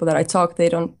lot of people that I talk. They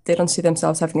don't see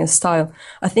themselves having a style.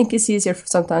 I think it's easier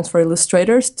sometimes for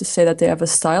illustrators to say that they have a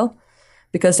style,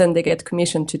 because then they get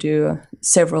commissioned to do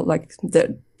several, like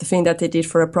the thing that they did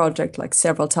for a project, like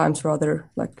several times for other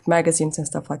like magazines and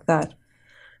stuff like that.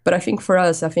 But I think for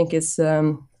us, I think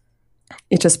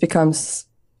it just becomes,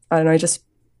 I don't know,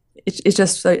 it's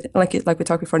just like we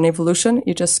talked before, an evolution.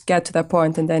 You just get to that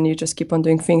point, and then you just keep on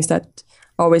doing things that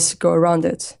always go around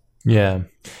it. Yeah.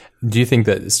 Do you think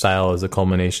that style is a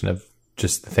culmination of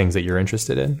just the things that you're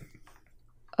interested in?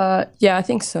 Yeah, I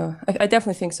think so. I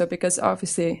definitely think so, because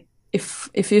obviously if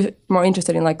you're more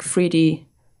interested in like 3D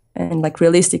and like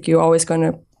realistic, you're always going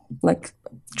to like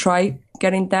try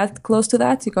getting that close to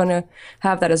that. You're going to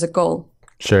have that as a goal.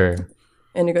 Sure.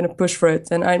 And you're going to push for it.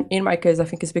 And in my case, I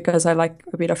think it's because I like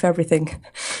a bit of everything.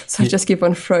 So I just keep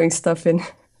on throwing stuff in.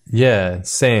 Yeah,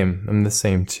 same. I'm the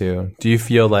same too. Do you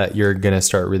feel that you're going to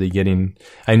start really getting,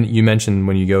 and you mentioned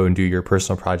when you go and do your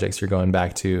personal projects, you're going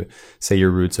back to, say,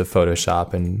 your roots of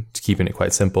Photoshop and keeping it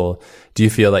quite simple. Do you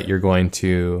feel that you're going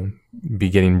to be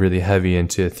getting really heavy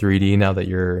into 3D now that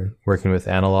you're working with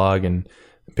analog and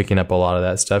picking up a lot of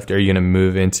that stuff? Are you going to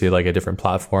move into like a different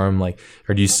platform? Like,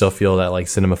 or do you still feel that like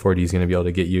Cinema 4D is going to be able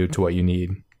to get you to what you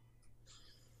need?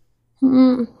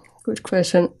 Good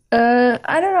question. I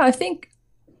don't know.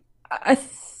 I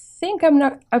think I'm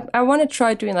not, I want to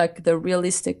try doing like the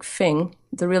realistic thing,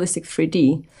 the realistic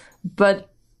 3D,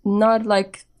 but not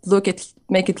like make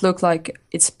it look like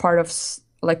it's part of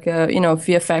like a,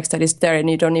 VFX that is there and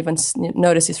you don't even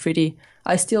notice it's 3D.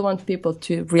 I still want people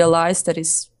to realize that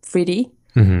it's 3D,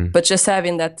 but just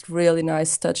having that really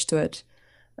nice touch to it.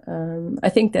 I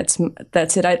think that's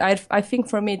it. I think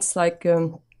for me it's like,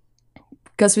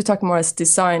 because we talk more as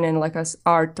design and like as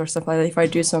art or stuff like that. If I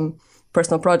do some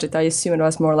personal project, I assume it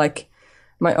was more like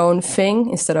my own thing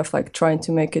instead of like trying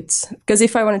to make it, because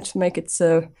if I wanted to make it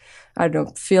I don't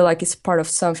know, feel like it's part of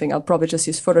something, I'll probably just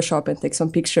use Photoshop and take some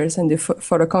pictures and do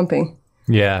photocomping.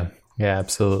 Yeah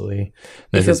absolutely.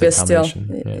 If it'll be a still.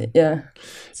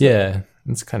 Yeah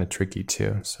it's kind of tricky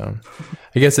too. So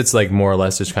I guess it's like more or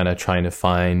less just kind of trying to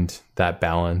find that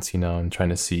balance, and trying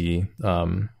to see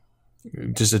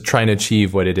just trying to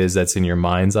achieve what it is that's in your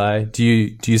mind's eye. Do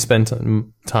you spend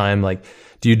time, like,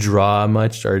 do you draw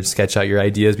much or sketch out your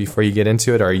ideas before you get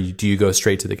into it, or do you go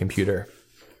straight to the computer?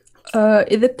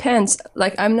 It depends.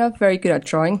 Like, I'm not very good at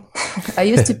drawing. I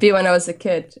used to be when I was a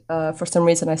kid. For some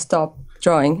reason, I stopped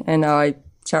drawing, and now I'm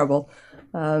terrible.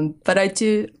 But I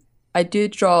do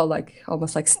draw like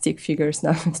almost like stick figures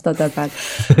now. It's not that bad.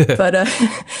 But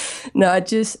no,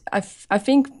 I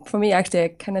think for me, actually, I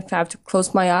kind of have to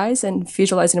close my eyes and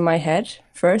visualize it in my head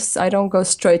first. I don't go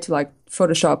straight to like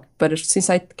Photoshop, but since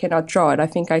I cannot draw it, I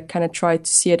think I kind of try to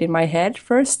see it in my head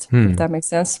first, if that makes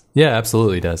sense. Yeah,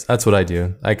 absolutely does. That's what I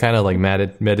do. I kind of like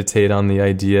meditate on the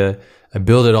idea. I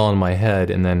build it all in my head,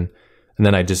 and then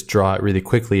I just draw it really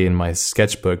quickly in my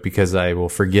sketchbook, because I will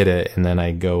forget it, and then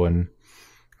I go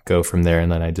from there, and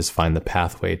then I just find the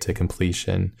pathway to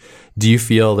completion. Do you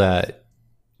feel that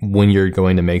when you're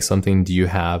going to make something, do you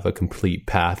have a complete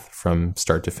path from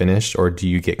start to finish, or do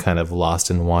you get kind of lost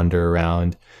and wander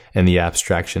around in the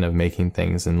abstraction of making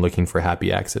things and looking for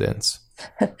happy accidents?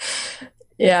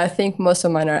 Yeah, I think most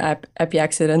of mine are happy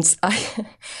accidents.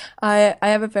 I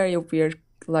have a very weird,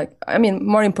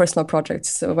 more in personal projects.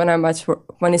 So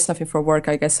when it's something for work,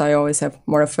 I guess I always have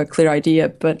more of a clear idea.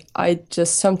 But I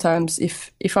just sometimes,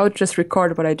 if I would just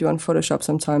record what I do on Photoshop,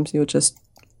 sometimes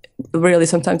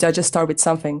sometimes I just start with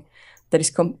something that is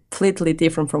completely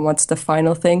different from what's the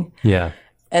final thing. Yeah.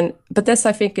 But that's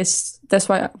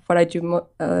why what I do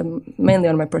mainly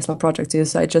on my personal projects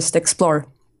is I just explore.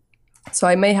 So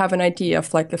I may have an idea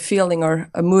of like a feeling or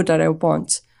a mood that I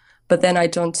want, but then I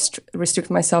don't restrict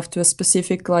myself to a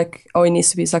specific, like, oh, it needs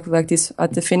to be exactly like this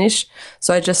at the finish.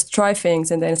 So I just try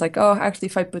things, and then it's like, oh, actually,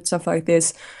 if I put something like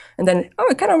this, And then, oh,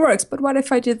 it kind of works, but what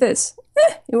if I do this?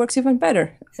 It works even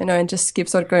better, and just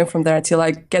keeps on going from there until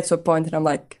I get to a point and I'm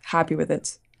like happy with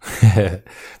it.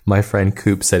 My friend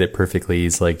Coop said it perfectly.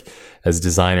 He's like, as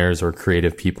designers or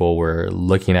creative people, we're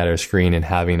looking at our screen and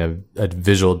having a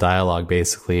visual dialogue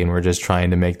basically, and we're just trying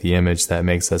to make the image that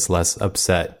makes us less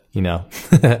upset,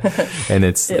 and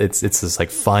it's just like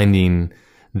finding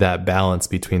that balance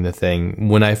between the thing.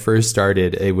 When I first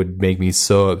started, it would make me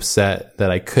so upset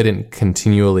that I couldn't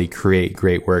continually create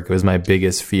great work. It was my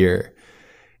biggest fear.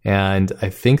 And I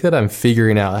think that I'm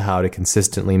figuring out how to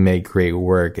consistently make great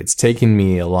work. It's taken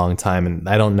me a long time, and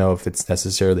I don't know if it's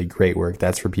necessarily great work.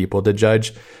 That's for people to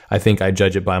judge. I think I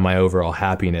judge it by my overall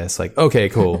happiness. Like, okay,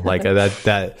 cool. Like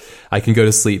that I can go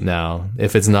to sleep now.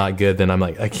 If it's not good, then I'm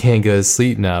like, I can't go to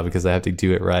sleep now because I have to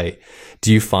do it right.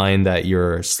 Do you find that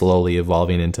you're slowly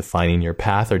evolving into finding your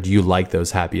path, or do you like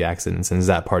those happy accidents? And is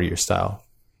that part of your style?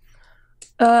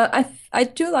 I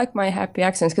do like my happy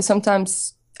accidents, because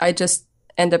sometimes I just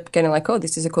end up getting like, oh,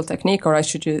 this is a cool technique, or I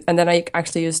should do, and then I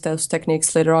actually use those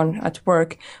techniques later on at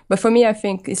work. But for me, I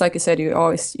think it's like you said, you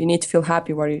need to feel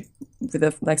happy with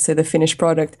the, like, say, the finished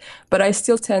product. But I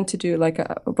still tend to do like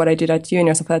what I did at uni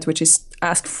or something like that, which is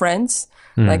ask friends.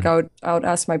 Like I would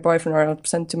ask my boyfriend, or I would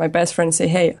send to my best friend and say,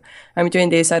 hey, I'm doing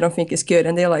this, I don't think it's good.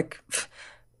 And they're like,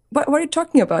 what are you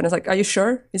talking about? And I was like, are you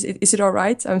sure? Is it all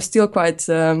right? I'm still quite,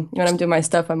 when I'm doing my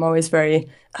stuff, I'm always very,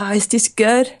 is this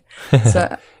good?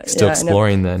 So, still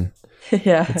exploring then.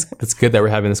 Yeah. It's good that we're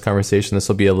having this conversation. This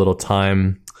will be a little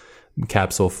time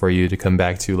capsule for you to come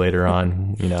back to later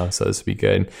on, so this will be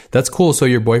good. That's cool. So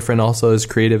your boyfriend also is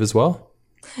creative as well?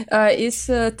 He's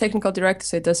a technical director,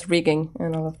 so he does rigging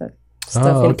and all of that stuff.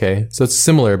 Oh, okay. So it's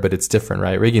similar, but it's different,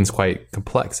 right? Rigging's quite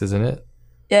complex, isn't it?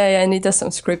 Yeah, and he does some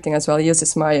scripting as well. He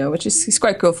uses Maya, which is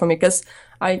quite cool for me, because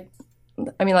I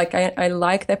like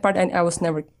that part, and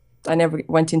I never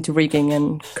went into rigging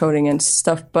and coding and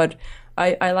stuff, but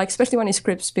I like, especially when he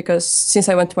scripts, because since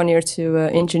I went 1 year to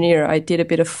engineer, I did a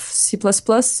bit of C++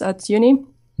 at uni,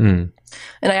 and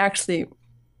I actually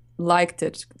liked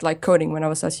it, like coding when I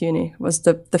was at uni was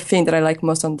the thing that I liked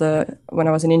most when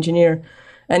I was an engineer.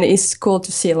 And it's cool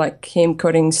to see like him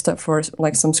coding stuff for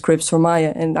like some scripts for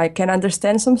Maya, and I can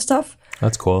understand some stuff.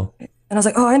 That's cool. And I was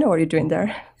like, oh, I know what you're doing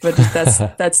there. But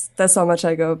that's how much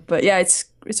I go. But yeah,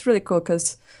 it's really cool,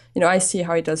 because I see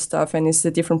how he does stuff, and it's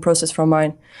a different process from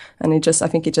mine, and I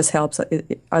think it just helps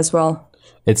as well.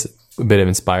 It's a bit of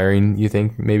inspiring, you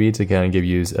think, maybe, to kind of give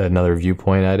you another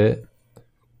viewpoint at it.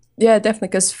 Yeah, definitely.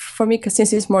 Because for me,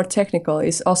 since he's more technical,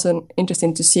 it's also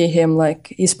interesting to see him,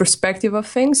 like, his perspective of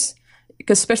things.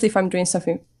 Because especially if I'm doing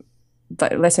something,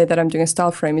 let's say that I'm doing a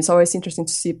style frame, it's always interesting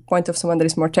to see point of someone that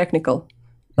is more technical,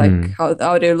 like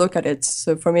how they look at it.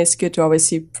 So for me, it's good to always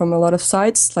see from a lot of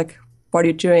sides, like, what are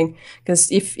you doing?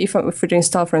 Because if we're doing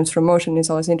style frames for motion, it's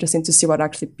always interesting to see what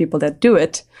actually people that do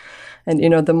it, and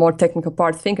the more technical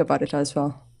part think about it as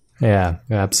well. Yeah,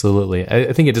 absolutely.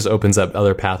 I think it just opens up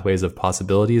other pathways of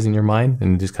possibilities in your mind,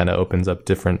 and just kind of opens up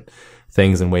different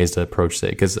things and ways to approach it.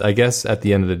 Because I guess at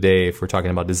the end of the day, if we're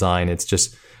talking about design, it's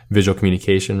just visual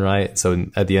communication, right? So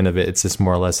at the end of it, it's just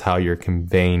more or less how you're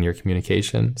conveying your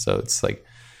communication. So it's like,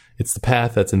 it's the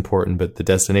path that's important, but the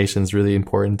destination is really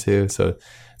important too. So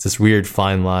it's this weird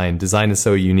fine line. Design is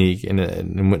so unique, and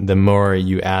the more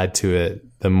you add to it,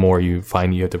 the more you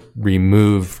find you have to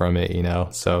remove from it,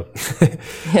 So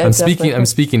yeah, I'm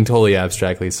speaking totally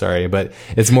abstractly, sorry, but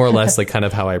it's more or less like kind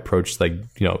of how I approach, like,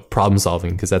 problem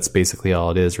solving, because that's basically all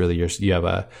it is, really. You have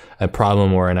a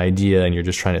problem or an idea, and you're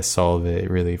just trying to solve it,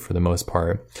 really, for the most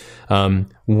part.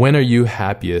 When are you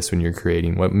happiest when you're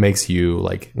creating? What makes you,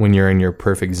 like, when you're in your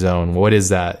perfect zone? What is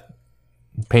that?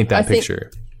 Paint that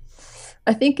picture.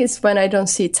 I think it's when I don't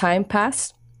see time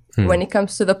pass. When it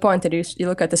comes to the point that you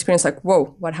look at the screen, it's like,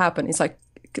 whoa, what happened? It's like,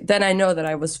 then I know that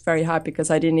I was very happy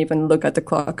because I didn't even look at the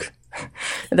clock.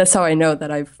 That's how I know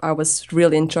that I was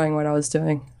really enjoying what I was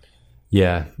doing.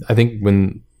 Yeah, I think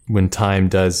when time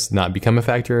does not become a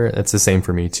factor, that's the same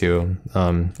for me too.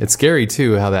 It's scary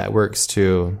too how that works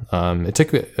too. It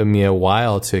took me a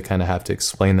while to kind of have to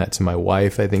explain that to my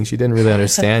wife. I think she didn't really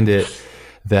understand it.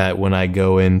 That when I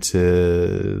go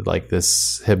into like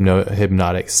this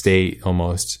hypnotic state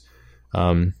almost,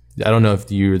 I don't know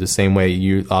if you're the same way.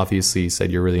 You obviously said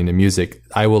you're really into music.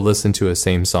 I will listen to a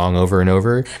same song over and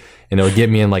over, and it'll get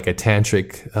me in like a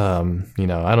tantric,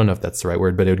 I don't know if that's the right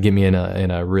word, but it would get me in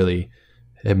a really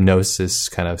hypnosis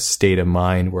kind of state of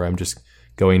mind where I'm just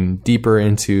going deeper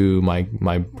into my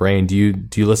brain. Do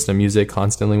you listen to music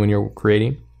constantly when you're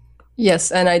creating?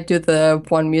 Yes, and I do the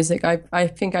one music. I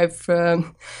think I've,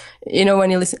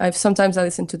 when you listen, sometimes I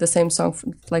listen to the same song for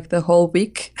like the whole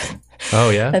week.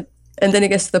 Oh yeah. And then it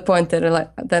gets to the point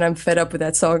that I'm fed up with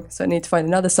that song, so I need to find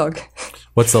another song.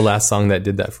 What's the last song that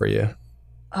did that for you?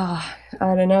 I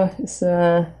don't know. It's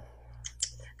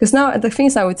because now the thing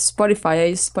is that with Spotify, I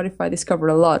use Spotify Discover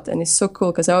a lot, and it's so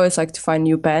cool because I always like to find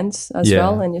new bands as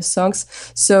well and new songs.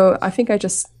 So I think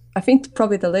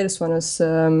probably the latest one was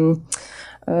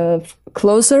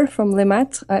Closer from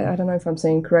Limit. I don't know if I'm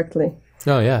saying correctly.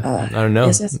 Oh yeah, I don't know.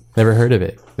 Yes. Never heard of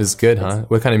it. It's good, huh?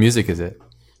 What kind of music is it?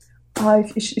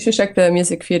 You should check the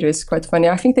music video. It's quite funny.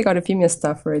 I think they got a Vimeo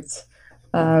stuff for it.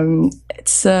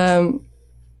 It's I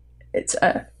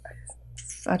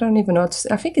don't even know.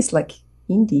 I think it's like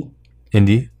indie.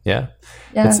 Indie, yeah.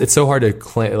 It's so hard to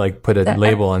put a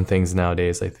label on things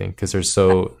nowadays. I think because they're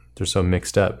so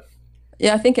mixed up.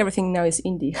 Yeah, I think everything now is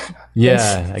indie.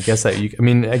 Yeah, I guess I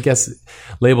guess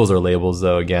labels are labels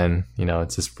though. Again,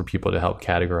 it's just for people to help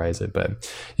categorize it.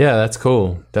 But yeah, that's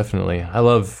cool. Definitely. I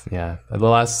love, the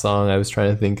last song I was trying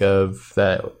to think of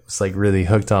that was like really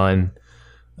hooked on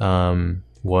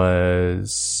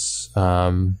was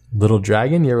Little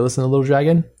Dragon. You ever listen to Little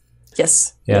Dragon?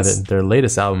 Yes. Yeah, yes. Their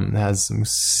latest album has some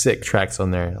sick tracks on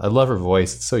there. I love her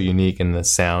voice. It's so unique and the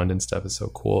sound and stuff is so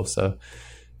cool. So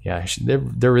yeah,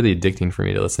 they're really addicting for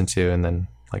me to listen to, and then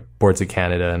like Boards of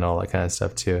Canada and all that kind of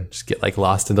stuff too. Just get like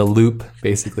lost in a loop,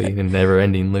 basically, a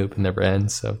never-ending loop and never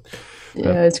ends. So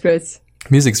yeah, it's great.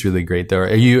 Music's really great, though.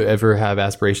 Are you ever have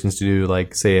aspirations to do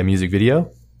like, say, a music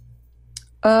video?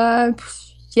 Yeah,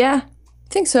 I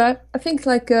think so. I think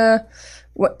like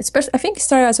especially I think it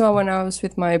started as well when I was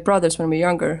with my brothers when we were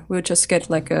younger. We would just get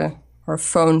like our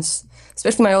phones.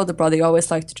 Especially my older brother, he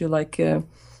always liked to do like.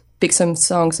 Pick some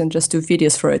songs and just do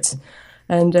videos for it,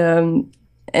 and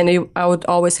I would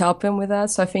always help him with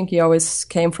that. So I think he always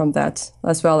came from that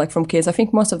as well, like from kids. I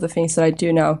think most of the things that I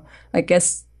do now, I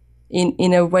guess,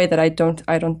 in a way that I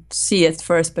don't see it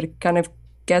first, but it kind of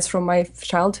gets from my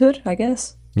childhood, I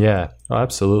guess. Yeah, oh,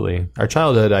 absolutely. Our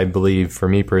childhood, I believe, for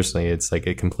me personally, it's like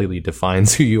it completely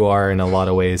defines who you are in a lot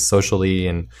of ways, socially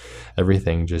and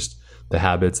everything. Just the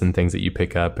habits and things that you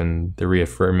pick up and the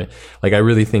reaffirm. Like, I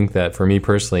really think that for me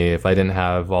personally, if I didn't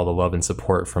have all the love and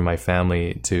support from my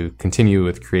family to continue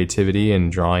with creativity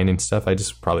and drawing and stuff, I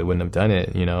just probably wouldn't have done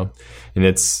it, And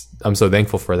I'm so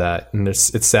thankful for that. And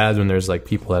it's sad when there's like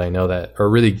people that I know that are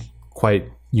really quite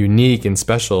unique and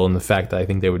special in the fact that I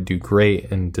think they would do great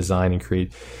in design and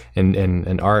create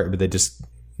and art, but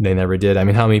they never did. I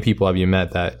mean, how many people have you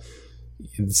met that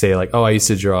say like, oh, I used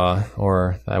to draw,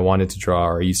 or I wanted to draw,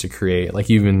 or I used to create, like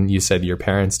even you said your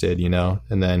parents did,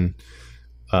 and then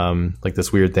like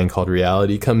this weird thing called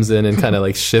reality comes in and kind of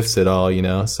like shifts it all,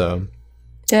 so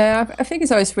yeah, I think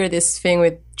it's always weird, this thing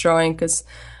with drawing, because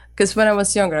when I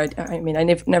was younger, I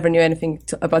never knew anything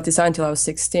about design until I was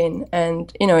 16,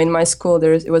 and in my school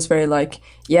it was very like,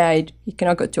 yeah, you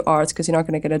cannot go to arts because you're not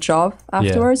going to get a job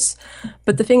afterwards.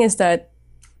 But the thing is that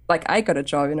like I got a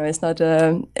job, it's not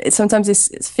sometimes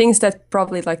it's things that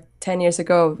probably like 10 years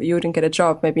ago you wouldn't get a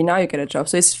job, maybe now you get a job.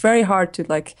 So it's very hard to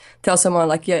like tell someone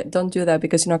like, yeah, don't do that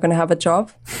because you're not going to have a job.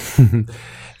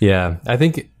 Yeah, I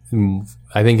think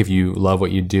if you love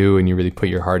what you do and you really put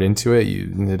your heart into it,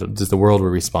 just the world will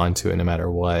respond to it no matter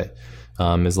what.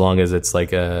 As long as it's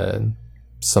like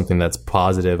something that's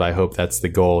positive, I hope that's the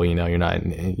goal. You're not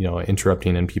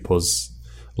interrupting in people's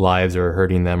lives or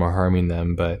hurting them or harming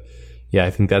them, but yeah, I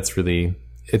think I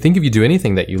think if you do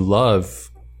anything that you love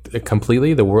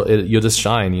completely, the world, you'll just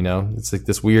shine, It's like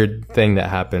this weird thing that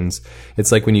happens. It's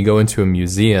like when you go into a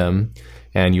museum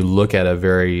and you look at a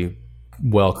very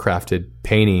well-crafted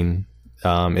painting,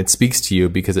 it speaks to you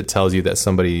because it tells you that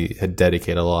somebody had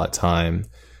dedicated a lot of time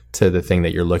to the thing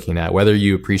that you're looking at. Whether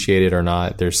you appreciate it or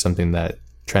not, there's something that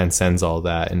transcends all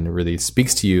that and really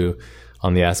speaks to you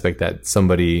on the aspect that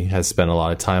somebody has spent a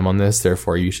lot of time on this,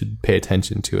 therefore you should pay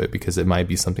attention to it because it might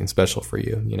be something special for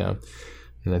you,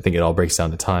 And I think it all breaks down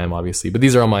to time, obviously. But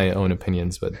these are all my own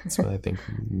opinions, but that's what I think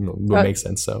would make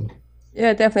sense. So,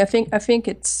 yeah, definitely. I think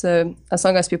it's as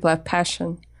long as people have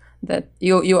passion, that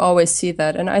you always see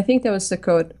that. And I think there was a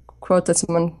quote that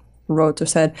someone wrote or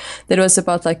said that it was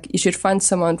about like you should find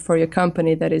someone for your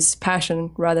company that is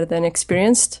passionate rather than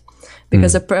experienced.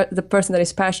 Because the person that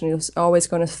is passionate is always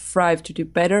going to thrive to do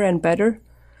better and better,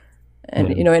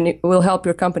 and and it will help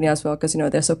your company as well because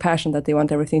they're so passionate that they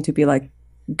want everything to be like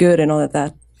good and all of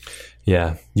that.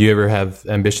 Yeah. Do you ever have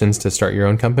ambitions to start your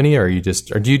own company, or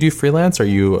do you do freelance, or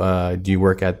do you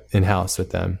work in house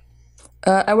with them?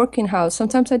 I work in house.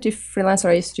 Sometimes I do freelance, or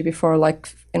I used to do before,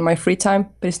 like in my free time,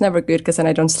 but it's never good because then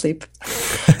I don't sleep.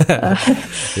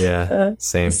 Yeah,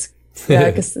 same.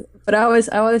 Yeah, but I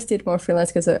always did more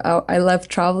freelance because I love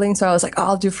traveling. So I was like, oh,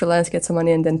 I'll do freelance, get some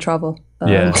money, and then travel,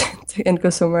 Yeah. and go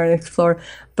somewhere and explore.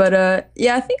 But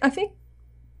yeah, I think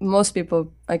most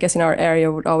people, I guess, in our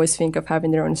area would always think of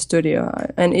having their own studio,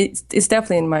 and it's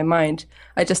definitely in my mind.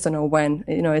 I just don't know when.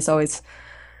 It's always,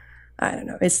 I don't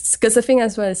know. It's because the thing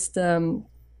as well is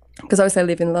because obviously I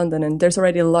live in London, and there's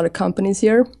already a lot of companies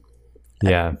here.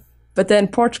 Yeah. But then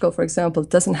Portugal, for example,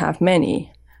 doesn't have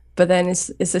many. But then it's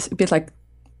a bit like,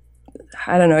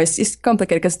 I don't know, it's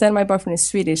complicated because then my boyfriend is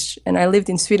Swedish and I lived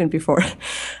in Sweden before.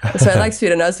 So I like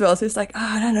Sweden as well. So it's like,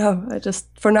 I don't know.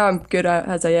 For now, I'm good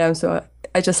as I am. So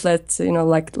I just let,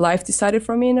 like life decide it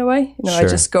for me in a way. Sure. I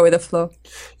just go with the flow.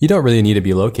 You don't really need to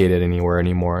be located anywhere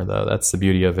anymore, though. That's the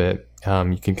beauty of it.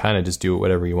 You can kind of just do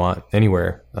whatever you want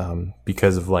anywhere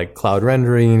because of like cloud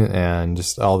rendering and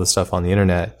just all the stuff on the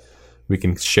internet. We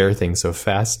can share things so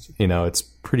fast. It's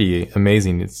pretty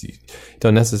amazing. You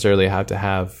don't necessarily have to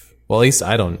have, well, at least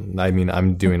I don't. I mean,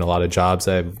 I'm doing a lot of jobs.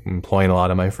 I'm employing a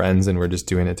lot of my friends and we're just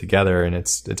doing it together. And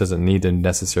it doesn't need to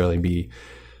necessarily be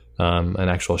an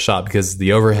actual shop because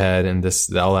the overhead and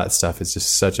all that stuff is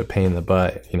just such a pain in the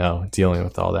butt, dealing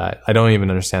with all that. I don't even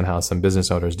understand how some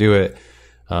business owners do it.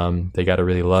 They got to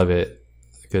really love it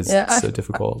because it's so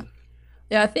difficult.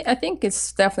 I think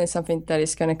it's definitely something that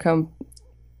is going to come.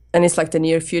 And it's like the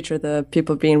near future, the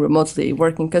people being remotely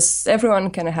working, because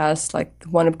everyone kind of has like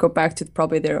want to go back to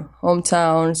probably their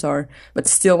hometowns but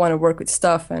still want to work with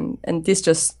stuff. And this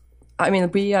just, I mean,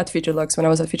 we at FutureLux, when I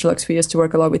was at FutureLux, we used to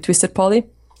work a lot with Twisted Poly.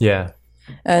 Yeah.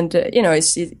 And,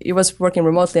 it was working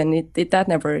remotely and that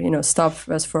never, stopped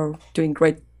us for doing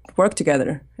great work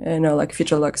together, like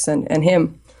FutureLux and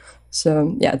him.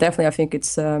 So yeah, definitely I think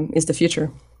it's the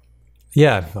future.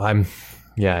 Yeah,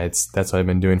 that's what I've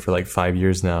been doing for like 5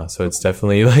 years now. So it's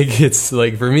definitely it's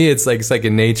like for me, it's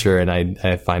second nature, and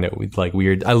I find it like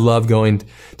weird. I love going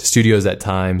to studios at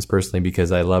times personally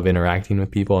because I love interacting with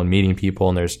people and meeting people.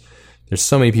 And there's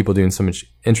so many people doing so much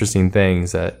interesting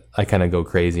things that I kind of go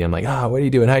crazy. I'm like, what are you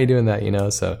doing? How are you doing that?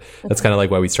 So that's kind of like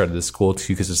why we started this school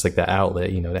too, because it's like that outlet,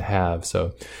 to have.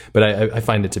 So, but I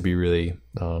find it to be really,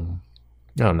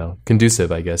 I don't know,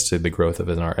 conducive, I guess, to the growth of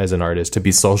as an artist, to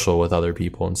be social with other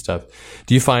people and stuff.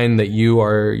 Do you find that you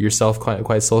are yourself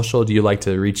quite social? Do you like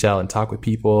to reach out and talk with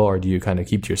people, or do you kind of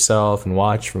keep to yourself and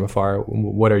watch from afar?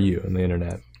 What are you on the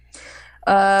internet?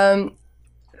 I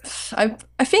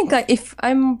think like if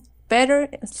I'm better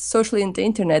socially in the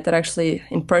internet than actually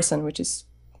in person, which is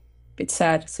a bit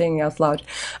sad saying it out loud.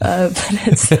 But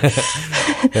it's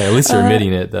yeah, at least you're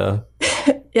admitting it, though.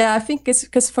 Yeah, I think it's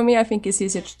because for me, I think it's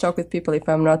easier to talk with people if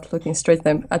I'm not looking straight at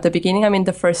them at the beginning. I mean,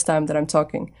 the first time that I'm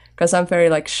talking, because I'm very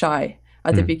like shy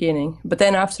at the beginning. But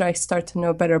then after I start to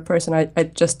know a better person, I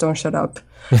just don't shut up.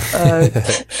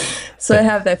 So I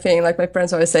have that thing, like my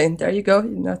friends always saying, there you go,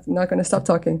 you're not going to stop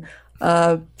talking.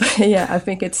 But yeah, I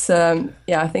think it's,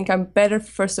 I think I'm better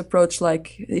first approach.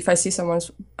 Like if I see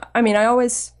someone's, I mean, I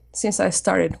always, since I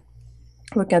started,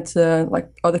 look at like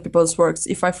other people's works.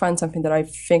 If I find something that I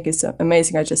think is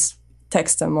amazing, I just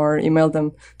text them or email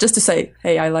them just to say,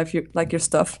 hey, I like your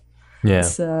stuff.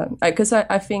 Yeah. Because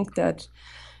I think that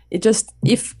it just,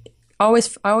 I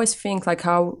always think like,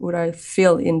 how would I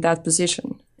feel in that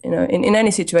position? In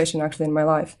any situation actually in my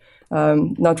life,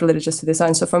 not related just to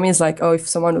design. So for me, it's like, if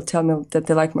someone would tell me that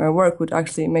they like my work, would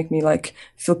actually make me like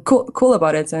feel cool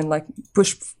about it and like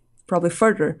push probably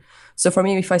further. So for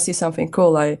me, if I see something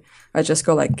cool, I just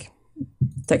go like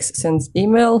text, send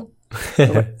email.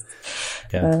 Yeah,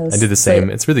 I do the same.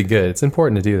 It's really good. It's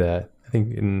important to do that. I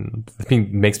think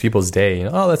it makes people's day.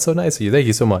 That's so nice of you. Thank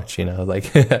you so much. Like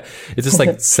it's just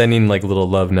like sending like little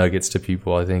love nuggets to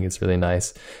people. I think it's really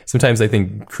nice. Sometimes I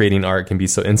think creating art can be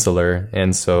so insular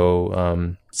and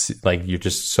so like you're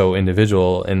just so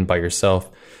individual and by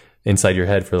yourself inside your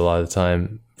head for a lot of the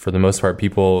time. For the most part,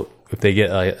 people, if they get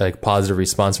a positive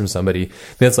response from somebody,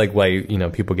 that's like why,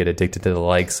 people get addicted to the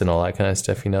likes and all that kind of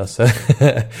stuff, so,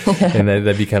 and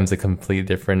that becomes a complete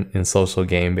different and social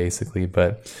game basically.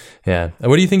 But yeah,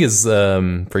 what do you think is,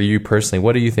 for you personally,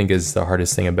 what do you think is the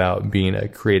hardest thing about being a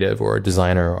creative or a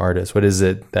designer or artist? What is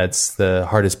it that's the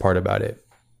hardest part about it?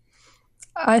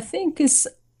 I think it's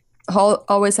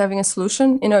always having a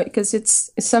solution, because it's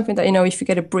something that, if you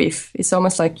get a brief, it's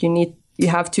almost like you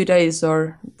have 2 days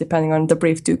or depending on the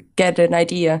brief to get an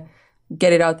idea,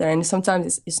 get it out there. And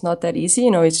sometimes it's not that easy,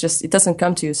 it's just, it doesn't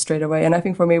come to you straight away. And I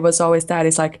think for me, it was always that.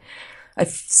 It's like,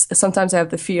 sometimes I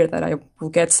have the fear that I will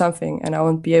get something and I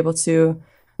won't be able to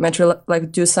mentally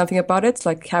like do something about it,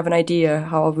 like have an idea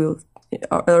how I will,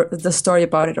 or the story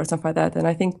about it or something like that. And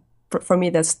I think for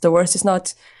me, that's the worst. It's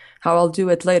not how I'll do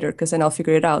it later, because then I'll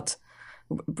figure it out.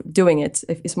 doing it.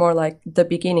 It's more like the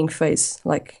beginning phase.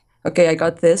 Like, okay, I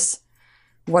got this.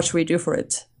 What should we do for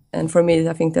it? And for me,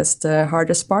 I think that's the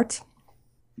hardest part.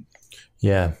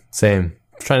 Yeah, same.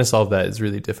 Trying to solve that is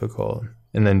really difficult.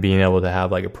 And then being able to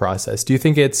have like a process. Do you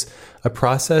think it's a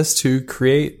process to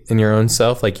create in your own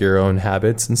self, like your own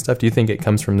habits and stuff? Do you think it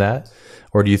comes from that?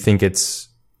 Or do you think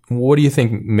what do you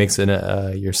think makes it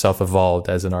yourself evolved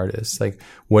as an artist? Like,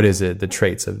 what is it, the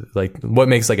traits of, like, what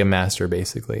makes like a master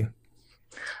basically?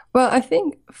 Well, I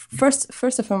think first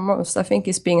and foremost, I think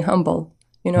is being humble.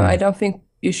 I don't think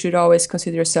you should always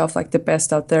consider yourself like the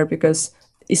best out there, because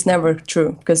it's never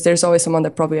true, because there's always someone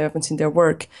that probably haven't seen their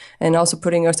work. And also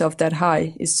putting yourself that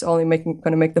high is only going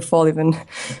to make the fall even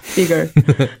bigger.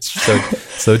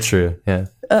 so true. Yeah.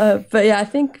 But yeah, I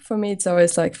think for me, it's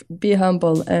always like be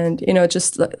humble, and,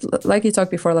 just like you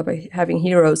talked before, like having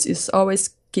heroes is always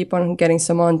keep on getting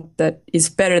someone that is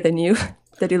better than you,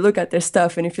 that you look at their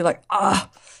stuff and you feel like,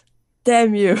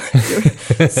 damn you,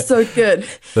 you're so good.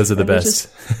 Those are the best.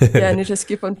 And you just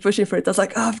keep on pushing for it. I was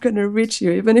like, I'm going to reach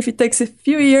you. Even if it takes a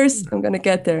few years, I'm going to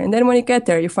get there. And then when you get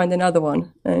there, you find another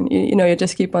one. And, you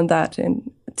just keep on that.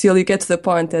 And until you get to the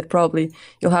point that probably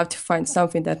you'll have to find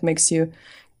something that makes you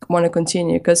want to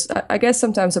continue. Because I guess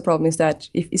sometimes the problem is that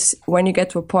when you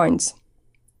get to a point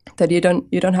that you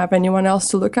don't have anyone else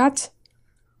to look at,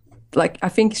 like, I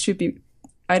think it should be,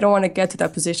 I don't want to get to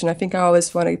that position. I think I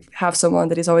always want to have someone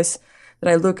that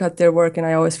I look at their work and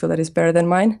I always feel that is better than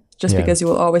mine, just because you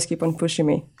will always keep on pushing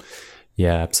me.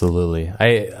 Yeah, absolutely.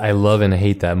 I love and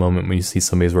hate that moment when you see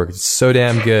somebody's work. It's so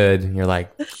damn good. And you're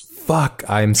like, fuck,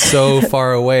 I'm so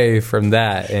far away from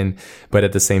that. But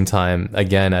at the same time,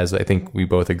 again, as I think we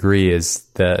both agree, is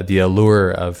the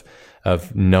allure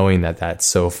of knowing that that's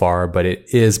so far, but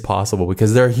it is possible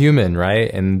because they're human,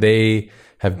 right? And they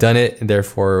have done it, and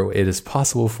therefore it is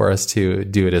possible for us to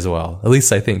do it as well. At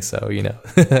least I think so, Yeah,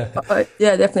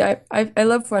 definitely. I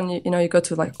love when you go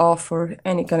to like off or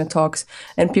any kind of talks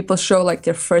and people show like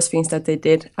their first things that they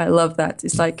did. I love that.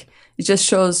 It's like, it just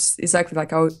shows exactly like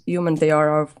how human they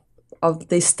are, how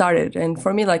they started. And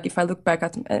for me, like if I look back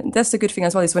at them, and that's the good thing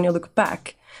as well, is when you look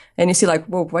back and you see like,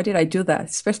 whoa, why did I do that?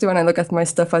 Especially when I look at my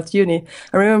stuff at uni.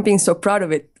 I remember being so proud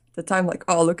of it. The time, like,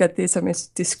 oh, look at this, I made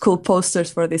these cool posters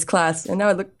for this class, and now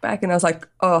I look back and I was like,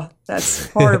 oh, that's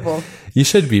horrible. You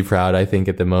should be proud, I think,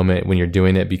 at the moment when you're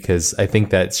doing it, because I think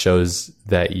that shows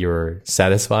that you're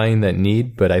satisfying that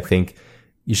need. But I think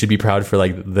you should be proud for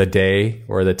like the day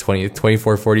or the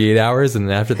 24, 48 hours, and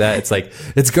then after that it's like,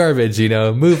 it's garbage,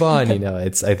 move on. I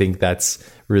think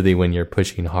that's really when you're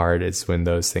pushing hard, is when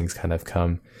those things kind of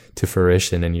come to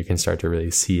fruition and you can start to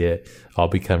really see it all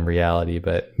become reality.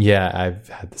 But yeah, I've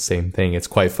had the same thing. It's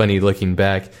quite funny looking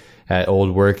back at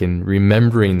old work and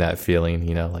remembering that feeling,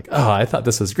 like, oh, I thought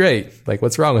this was great. Like,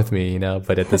 what's wrong with me?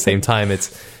 But at the same time,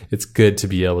 it's good to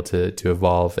be able to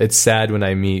evolve. It's sad when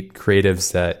I meet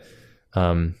creatives that,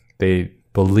 they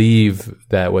believe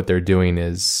that what they're doing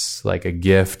is like a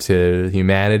gift to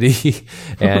humanity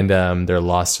and they're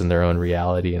lost in their own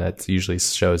reality, and that usually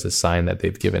shows a sign that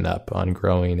they've given up on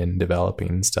growing and developing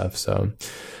and stuff. So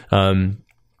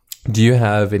do you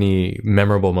have any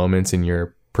memorable moments in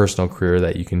your personal career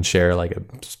that you can share, like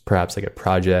perhaps like a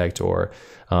project or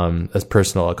a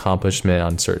personal accomplishment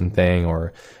on a certain thing,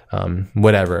 or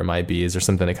whatever it might be? Is there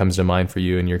something that comes to mind for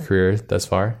you in your career thus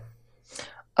far?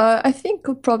 I think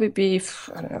would probably be,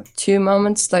 I don't know, two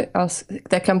moments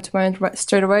that come to mind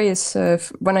straight away is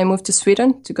when I moved to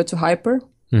Sweden to go to Hyper.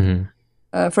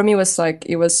 Mm-hmm. For me,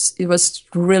 it was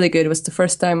really good. It was the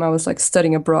first time I was like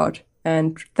studying abroad,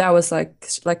 and that was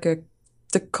the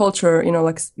culture,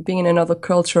 like being in another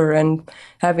culture and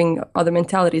having other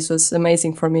mentalities was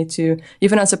amazing for me to,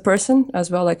 even as a person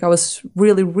as well. Like I was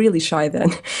really, really shy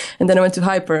then, and then I went to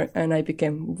Hyper and I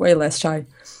became way less shy.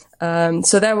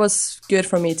 So that was good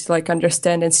for me to like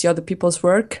understand and see other people's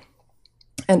work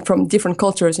and from different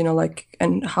cultures,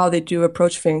 and how they do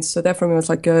approach things. So that for me was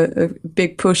like a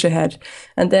big push ahead.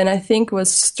 And then I think it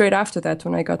was straight after that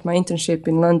when I got my internship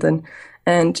in London,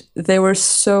 and they were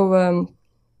so,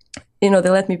 they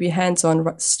let me be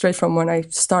hands-on straight from when I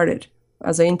started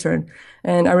as an intern.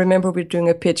 And I remember we were doing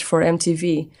a pitch for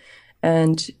MTV,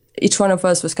 and each one of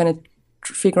us was kind of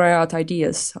figuring out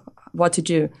ideas, what to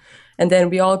do. And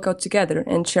then we all got together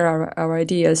and share our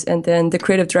ideas. And then the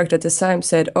creative director at the time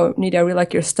said, oh, Nidia, I really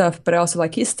like your stuff, but I also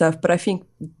like his stuff, but I think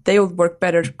they would work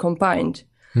better combined.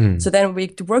 So then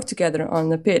we worked together on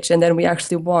the pitch, and then we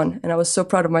actually won. And I was so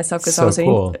proud of myself because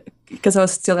I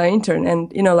was still an intern.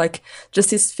 And, like just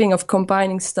this thing of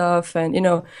combining stuff and,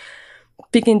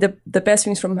 picking the best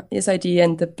things from his idea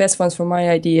and the best ones from my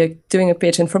idea, doing a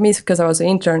pitch. And for me, because I was an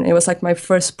intern, it was like my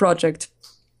first project.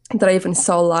 that I even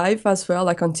saw live as well,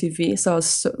 like on TV. So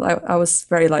I was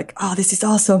very like, oh, this is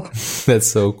awesome. That's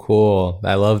so cool.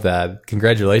 I love that.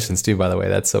 Congratulations too, by the way.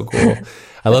 That's so cool.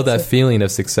 I love that feeling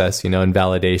of success, and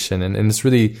validation. And it's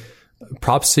really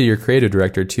props to your creative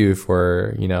director too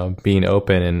for, being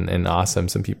open and awesome.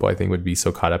 Some people I think would be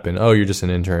so caught up in, oh, you're just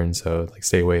an intern, so like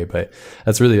stay away. But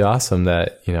that's really awesome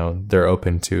that, they're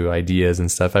open to ideas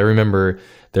and stuff. I remember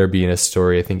there being a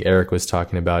story, I think Eric was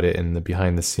talking about it in the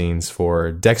behind the scenes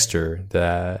for Dexter,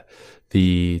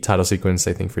 the title sequence,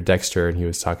 I think, for Dexter. And he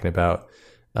was talking about,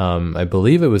 I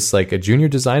believe it was like a junior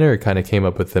designer kind of came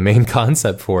up with the main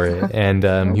concept for it.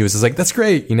 And he was just like, that's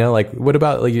great. Like, what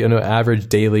about like, average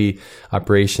daily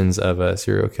operations of a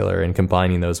serial killer and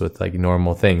combining those with like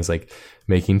normal things like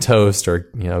making toast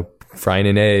or, frying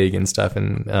an egg and stuff.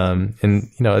 And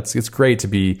it's great to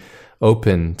be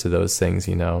open to those things.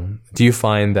 Do you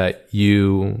find that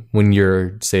when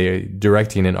you're, say,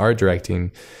 directing and art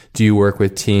directing, do you work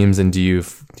with teams, and do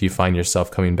you find yourself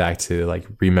coming back to like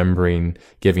remembering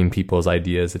giving people's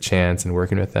ideas a chance and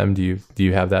working with them? Do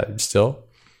you have that still?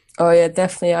 Oh yeah,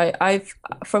 definitely.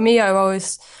 For me, I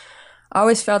always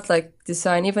felt like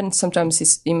design, even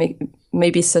sometimes it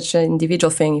may be such an individual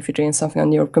thing if you're doing something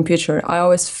on your computer. I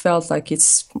always felt like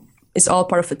it's all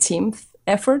part of a team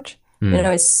effort.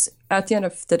 It's at the end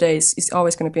of the day, it's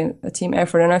always going to be a team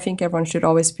effort, and I think everyone should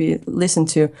always be listened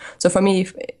to. So for me,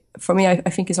 I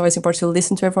think it's always important to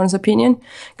listen to everyone's opinion,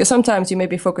 because sometimes you may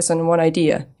be focused on one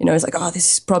idea. It's like, oh,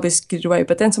 this is probably a good way,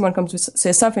 but then someone comes to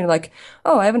say something like,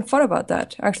 oh, I haven't thought about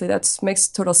that. Actually, that makes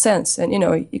total sense, and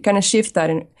you kind of shift that.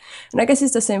 And I guess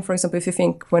it's the same, for example, if you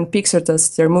think when Pixar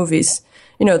does their movies,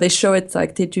 they show it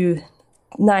like they do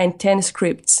 9-10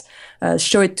 scripts,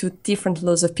 show it to different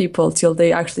loads of people till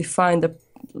they actually find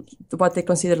what they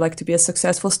consider like to be a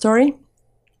successful story.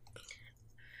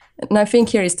 And I think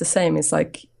here is the same. It's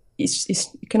like you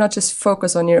cannot just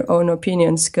focus on your own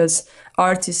opinions, because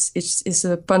art is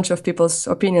a bunch of people's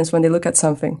opinions when they look at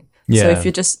something. Yeah. So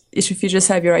if you just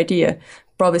have your idea,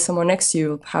 probably someone next to you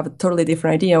will have a totally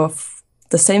different idea of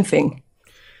the same thing.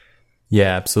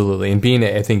 Yeah, absolutely. And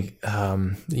I think,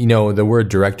 the word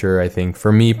director, I think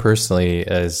for me personally,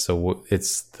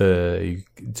 to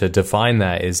define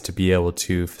that is to be able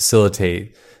to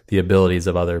facilitate the abilities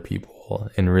of other people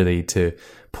and really to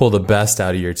pull the best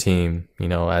out of your team,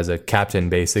 as a captain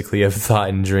basically of thought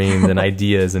and dreams and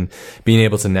ideas, and being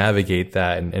able to navigate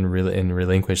that and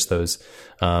relinquish those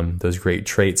great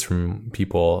traits from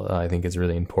people, I think is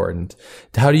really important.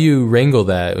 How do you wrangle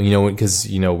that? Because,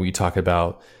 we talk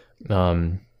about,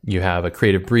 you have a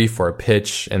creative brief or a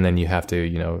pitch, and then you have to,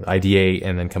 ideate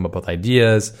and then come up with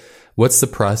ideas. What's the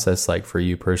process like for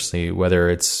you personally, whether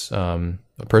it's a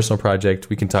personal project?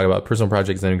 We can talk about personal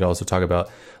projects, and then we can also talk about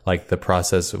like the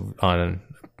process on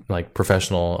like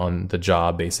professional on the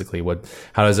job, basically.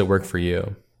 How does it work for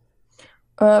you?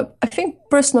 I think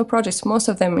personal projects, most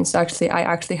of them is I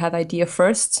actually had idea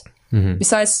first. Mm-hmm.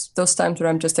 Besides those times where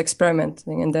I'm just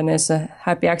experimenting and then there's a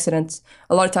happy accident,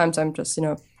 a lot of times I'm just,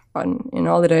 in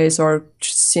holidays or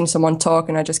just seeing someone talk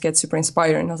and I just get super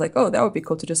inspired and I was like, oh, that would be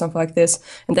cool to do something like this.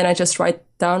 And then I just write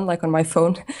down like on my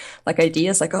phone, like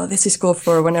ideas like, oh, this is cool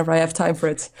for whenever I have time for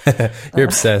it. You're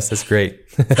obsessed. That's great.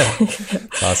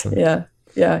 That's awesome. Yeah.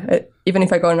 Even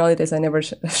if I go on holidays, I never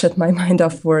shut my mind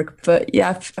off work. But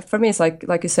yeah, for me, it's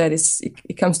like you said,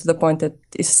 it comes to the point that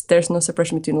there's no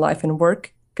separation between life and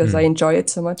work, because I enjoy it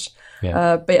so much.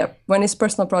 Yeah. But yeah, when it's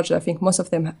personal project, I think most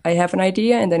of them, I have an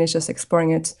idea and then it's just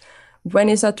exploring it. When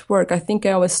it's at work, I think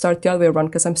I always start the other way around,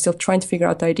 because I'm still trying to figure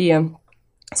out the idea.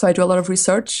 So I do a lot of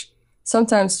research.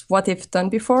 Sometimes what they've done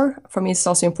before, for me, it's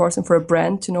also important for a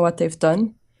brand to know what they've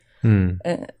done.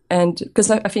 And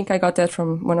because I think I got that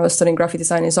from when I was studying graphic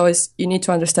design, is always, you need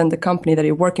to understand the company that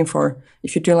you're working for.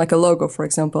 If you're doing like a logo, for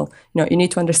example, you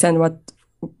need to understand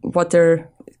what they're,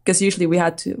 because usually we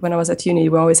had to, when I was at uni,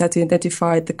 we always had to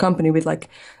identify the company with like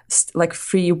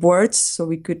 3 words, so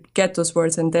we could get those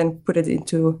words and then put it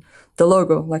into the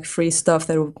logo, like 3 stuff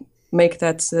that would make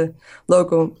that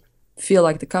logo feel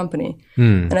like the company.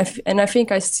 And I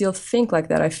think I still think like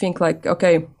that. I think like,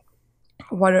 okay,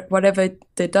 whatever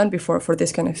they've done before for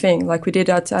this kind of thing. Like we did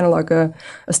at Analog a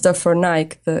stuff for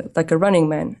Nike, like a Running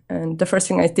Man. And the first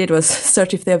thing I did was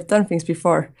search if they have done things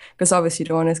before, because obviously you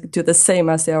don't want to do the same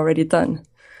as they already done.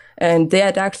 And they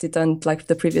had actually done like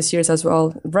the previous years as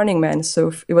well, Running Man.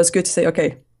 So it was good to say,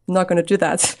 okay, I'm not going to do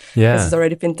that. Yeah. This has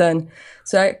already been done.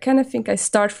 So I kind of think I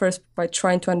start first by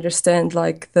trying to understand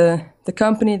like the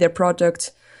company, their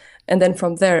product, And then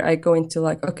from there, I go into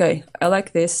like, okay, I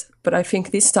like this, but I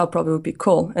think this style probably would be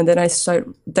cool. And then I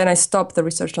stop the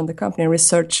research on the company and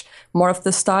research more of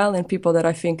the style and people that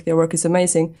I think their work is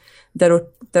amazing, that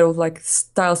will like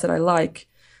styles that I like,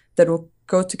 that will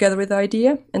go together with the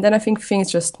idea. And then I think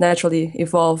things just naturally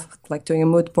evolve, like doing a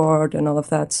mood board and all of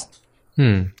that.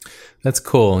 That's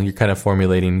cool. You're kind of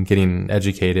formulating, getting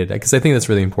educated, because I think that's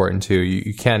really important too.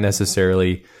 You can't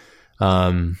necessarily,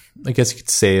 I guess you could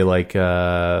say like,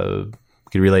 you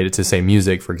could relate it to say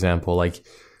music, for example, like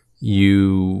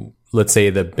let's say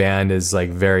the band is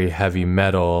like very heavy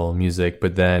metal music,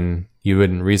 but then you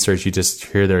wouldn't research, you just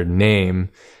hear their name.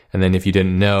 And then if you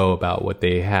didn't know about what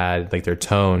they had, like their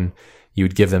tone, you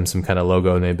would give them some kind of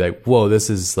logo and they'd be like, whoa, this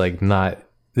is like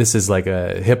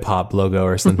a hip hop logo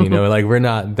or something, like we're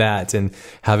not that. And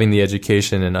having the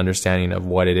education and understanding of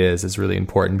what it is really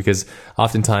important, because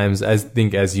oftentimes, I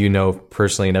think, as you know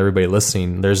personally and everybody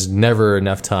listening, there's never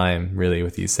enough time really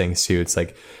with these things too. It's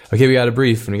like, okay, we got a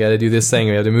brief and we got to do this thing.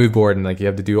 We have to mood board and like you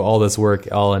have to do all this work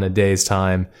all in a day's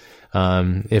time.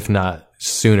 If not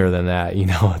sooner than that,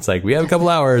 it's like we have a couple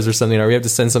hours or something, or we have to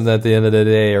send something at the end of the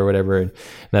day or whatever. And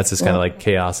that's just kind of like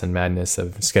chaos and madness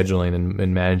of scheduling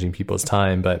and managing people's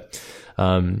time. But,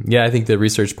 I think the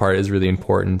research part is really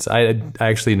important. I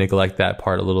actually neglect that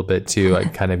part a little bit too. I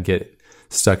kind of get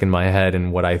stuck in my head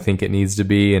and what I think it needs to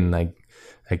be. And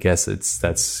I guess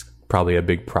that's probably a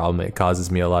big problem. It causes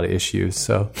me a lot of issues.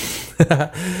 So,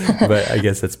 but I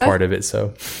guess that's part of it.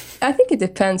 So I think it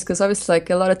depends, because obviously,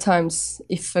 like a lot of times,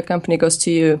 if a company goes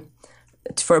to you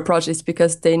for a project, it's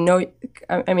because they know.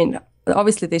 I mean,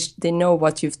 obviously they know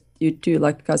what you do,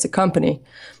 like as a company.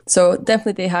 So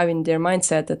definitely, they have in their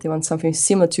mindset that they want something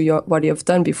similar to what you've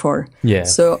done before. Yeah.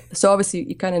 So obviously,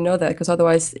 you kind of know that, because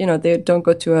otherwise, they don't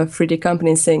go to a 3D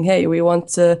company and saying, "Hey, we want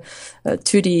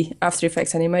 2D After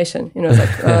Effects animation." It's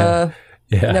like.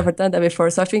 Yeah. Never done that before.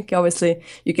 So I think obviously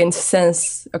you can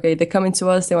sense, okay, they're coming to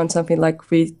us, they want something like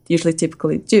we usually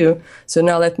typically do. So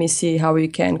now let me see how we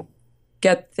can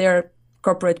get their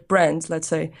corporate brand, let's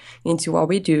say, into what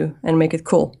we do and make it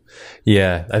cool.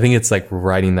 Yeah, I think it's like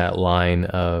writing that line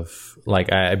of,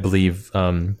 like, I believe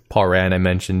Paul Rand, I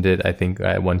mentioned it, I think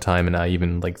at one time, and I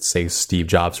even like say Steve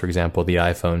Jobs, for example, the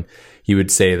iPhone, he would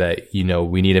say that,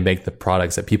 we need to make the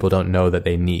products that people don't know that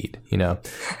they need, and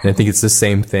I think it's the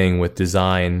same thing with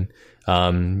design.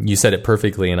 You said it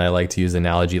perfectly, and I like to use the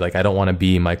analogy, like, I don't want to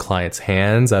be my client's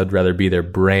hands. I would rather be their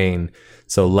brain.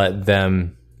 So let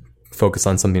them focus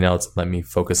on something else. Let me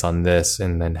focus on this,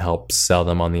 and then help sell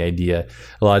them on the idea.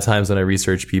 A lot of times when I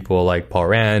research people like Paul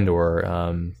Rand or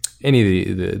any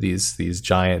of these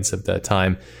giants of that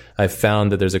time, I've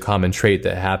found that there's a common trait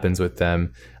that happens with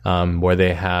them, where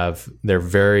they're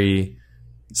very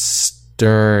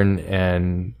stern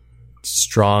and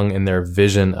strong in their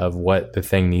vision of what the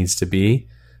thing needs to be.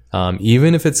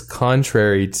 Even if it's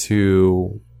contrary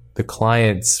to the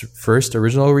client's first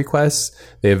original requests,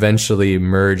 they eventually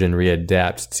merge and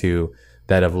readapt to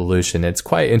that evolution. It's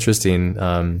quite interesting.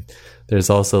 There's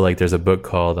also there's a book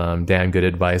called Damn Good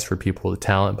Advice for People with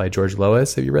Talent by George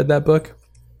Lois. Have you read that book?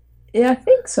 Yeah, I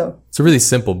think so. It's a really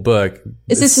simple book.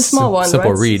 Is this a small one,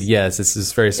 simple right? read. Yes,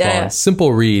 it's very small. Yeah.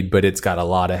 Simple read, but it's got a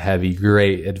lot of heavy,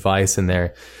 great advice in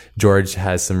there. George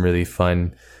has some really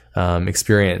fun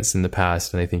experience in the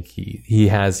past, and I think he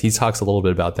talks a little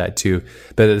bit about that too.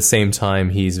 But at the same time,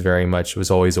 he's very much was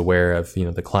always aware of,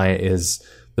 the client is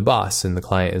the boss and the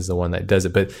client is the one that does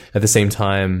it. But at the same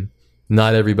time,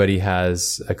 not everybody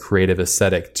has a creative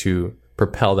aesthetic to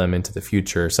propel them into the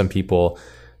future. Some people,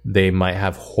 they might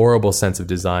have horrible sense of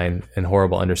design and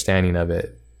horrible understanding of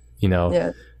it,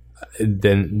 Yeah.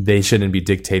 Then they shouldn't be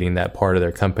dictating that part of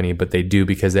their company, but they do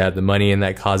because they have the money, and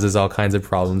that causes all kinds of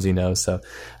problems, So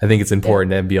I think it's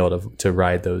important to be able to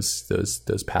ride those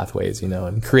pathways,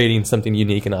 and creating something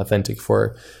unique and authentic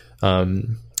for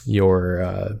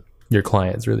your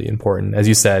client is really important. As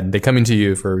you said, they're coming to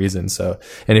you for a reason. So,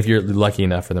 and if you're lucky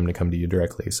enough for them to come to you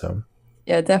directly, so.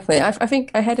 Yeah, definitely. I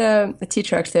think I had a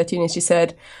teacher actually at uni. She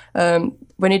said,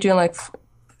 when you're doing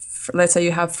let's say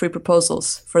you have 3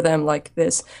 proposals for them like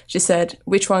this, she said,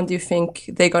 which one do you think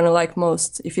they're going to like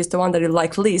most? If it's the one that you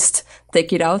like least,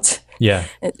 take it out. Yeah.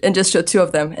 And just show 2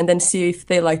 of them and then see if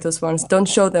they like those ones. Don't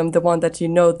show them the one that you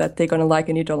know that they're going to like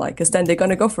and you don't like, because then they're going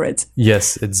to go for it.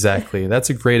 Yes, exactly. That's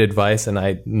a great advice. And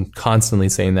I'm constantly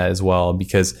saying that as well,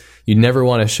 because you never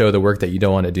want to show the work that you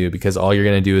don't want to do, because all you're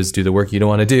going to do is do the work you don't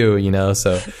want to do,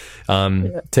 So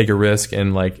take a risk,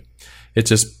 and it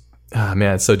just,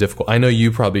 man, it's so difficult. I know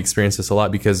you probably experience this a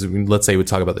lot, because let's say we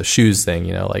talk about the shoes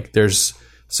thing, there's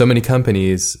so many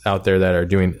companies out there that are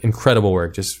doing incredible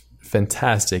work, just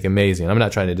fantastic, amazing. I'm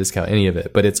not trying to discount any of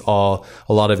it, but a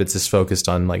lot of it's just focused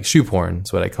on like shoe porn.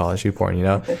 It's what I call it, shoe porn, you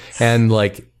know? And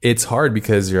like, it's hard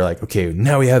because you're like, okay,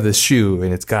 now we have this shoe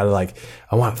and it's got like,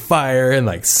 I want fire and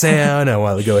like sound. I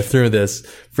want to go through this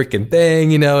freaking thing,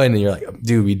 you know? And you're like,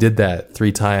 dude, we did that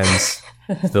 3 times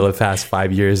for the past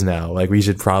 5 years now. Like, we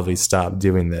should probably stop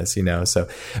doing this, you know? So,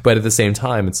 but at the same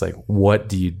time, it's like, what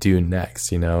do you do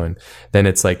next, you know? And then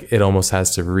it's like, it almost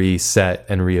has to reset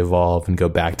and re-evolve and go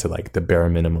back to like the bare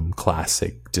minimum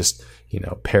classic, just, you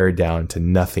know, pared down to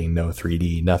nothing, no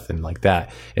 3D, nothing like that.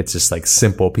 It's just like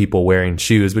simple people wearing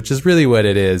shoes, which is really what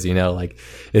it is, you know, like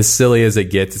as silly as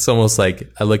it gets. It's almost like,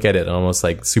 I look at it almost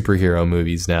like superhero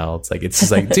movies now. It's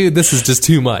just like, dude, this is just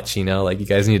too much, you know, like you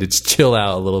guys need to just chill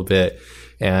out a little bit.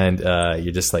 And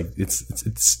you're just like,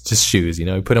 it's just shoes, you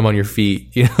know, you put them on your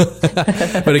feet, you know.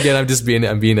 But again,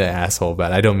 I'm being an asshole,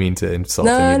 but I don't mean to insult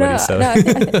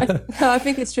anybody. I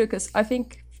think it's true, because I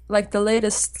think like the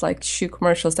latest like shoe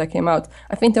commercials that came out,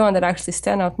 I think the one that actually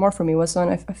stand out more for me was on,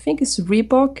 I think it's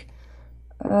Reebok.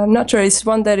 I'm not sure. It's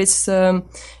one that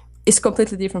is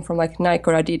completely different from like Nike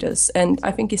or Adidas, and I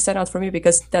think it stand out for me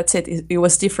because that's it. It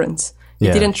was different.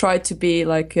 It didn't try to be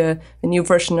like a new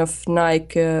version of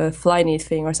Nike Flyknit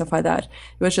thing or stuff like that.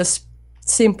 It was just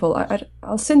simple.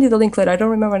 I'll send you the link later. I don't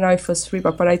remember now if it was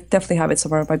Reebok, but I definitely have it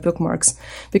somewhere on my bookmarks,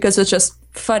 because it's just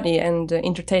funny and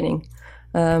entertaining,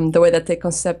 the way that they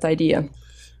concept idea.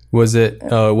 Was it?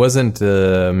 It wasn't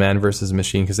Man versus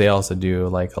Machine, because they also do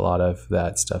like a lot of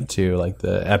that stuff too, like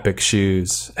the Epic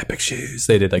shoes.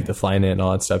 They did like the Flyknit and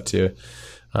all that stuff too.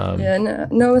 No,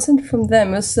 it wasn't from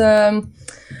them.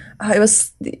 It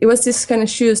was this kind of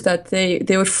shoes that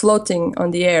they were floating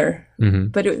on the air,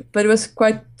 but it was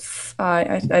quite.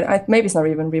 Maybe it's not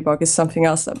even Reebok. It's something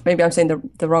else. Maybe I'm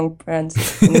saying the wrong brand.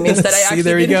 And it means that I See,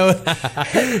 there you go.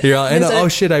 You're all, oh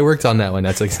shit! I worked on that one.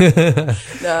 That's like no,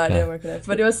 I didn't work on it.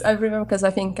 But it was. I remember because I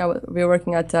think we were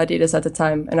working at Adidas at the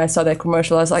time, and I saw that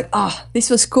commercial. I was like, this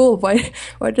was cool. Why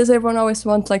does everyone always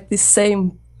want like this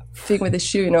same thing with the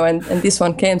shoe, you know, and this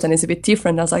one came and it's a bit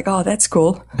different. I was like, that's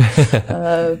cool.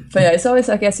 But yeah, it's always,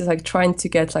 I guess, it's like trying to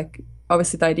get like,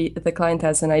 obviously the client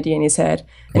has an idea in his head,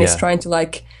 and he's trying to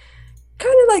like,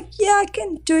 kind of like, I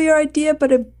can do your idea,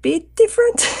 but a bit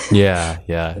different. Yeah.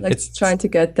 Like it's trying to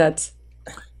get that.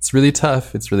 It's really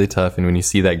tough. And when you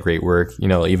see that great work, you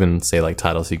know, even say like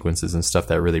title sequences and stuff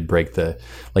that really break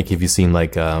like, have you seen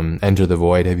like Enter the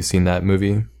Void? Have you seen that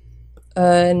movie?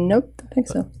 Nope, I think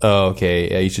so. Oh, okay.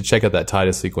 Yeah, you should check out that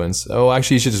title sequence. Oh,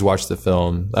 actually, you should just watch the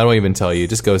film. I won't even tell you.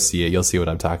 Just go see it. You'll see what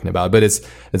I'm talking about. But it's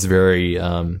very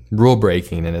rule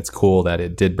breaking, and it's cool that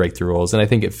it did break the rules. And I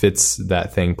think it fits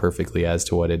that thing perfectly as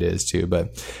to what it is too.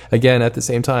 But again, at the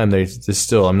same time, I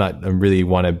really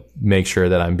want to make sure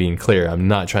that I'm being clear. I'm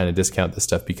not trying to discount this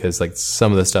stuff, because like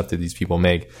some of the stuff that these people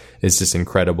make is just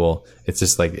incredible. It's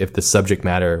just like, if the subject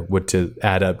matter were to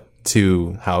add up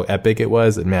to how epic it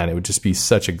was, and man, it would just be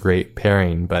such a great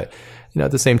pairing. But you know,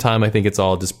 at the same time, I think it's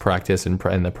all just practice, and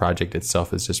the project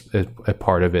itself is just a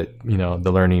part of it, you know,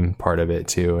 the learning part of it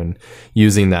too, and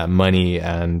using that money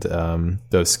and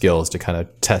those skills to kind of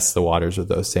test the waters with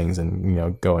those things, and you know,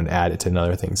 go and add it to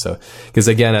another thing. So, because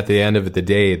again, at the end of the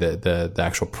day, the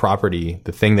actual property,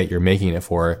 the thing that you're making it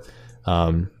for,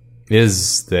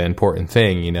 is the important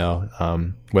thing, you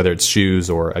know, whether it's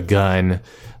shoes or a gun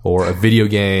or a video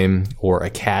game or a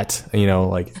cat, you know,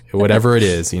 like whatever it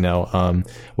is, you know,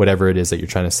 whatever it is that you're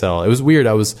trying to sell. It was weird.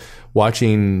 I was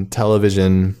watching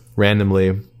television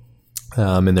randomly,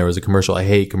 and there was a commercial. I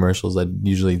hate commercials. I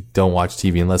usually don't watch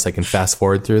TV unless I can fast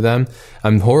forward through them.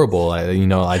 I'm horrible.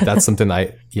 That's something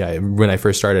when I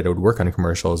first started, I would work on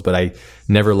commercials, but I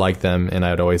never liked them, and I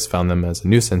had always found them as a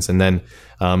nuisance. And then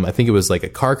I think it was like a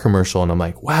car commercial, and I'm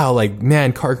like, wow, like,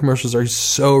 man, car commercials are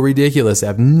so ridiculous. They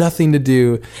have nothing to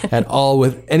do at all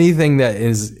with anything that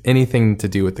is anything to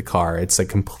do with the car. It's like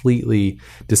completely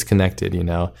disconnected, you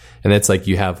know? And it's like,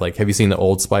 you have you seen the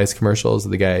Old Spice commercials?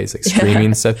 The guys like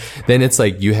screaming stuff. Then it's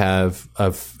like you have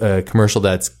a commercial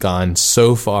that's gone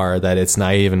so far that it's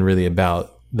not even really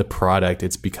about the product.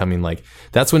 It's becoming like,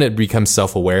 that's when it becomes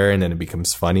self-aware, and then it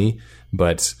becomes funny.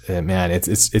 But man,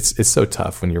 it's so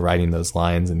tough when you're writing those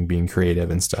lines and being creative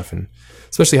and stuff, and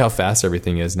especially how fast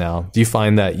everything is now. Do you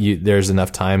find that there's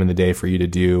enough time in the day for you to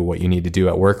do what you need to do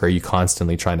at work, or are you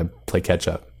constantly trying to play catch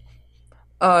up?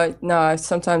 No,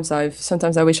 sometimes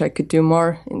I wish I could do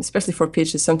more, and especially for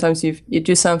pitches. Sometimes you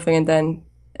do something, and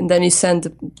then you send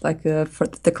for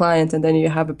the client, and then you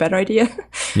have a better idea.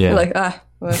 Yeah. You're like,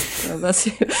 well, let's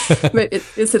see.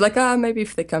 It's like, maybe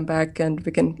if they come back and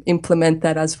we can implement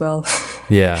that as well.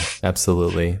 Yeah,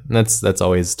 absolutely. And that's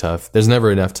always tough. There's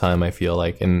never enough time, I feel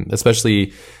like. And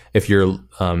especially if you're,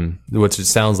 which it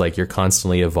sounds like you're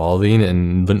constantly evolving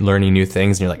and learning new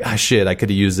things, and you're like, ah, shit, I could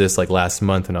have used this like last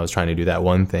month when I was trying to do that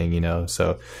one thing, you know?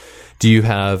 So do you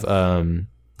have,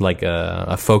 like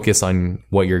a focus on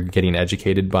what you're getting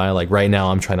educated by? Like right now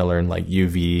I'm trying to learn like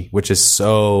UV, which is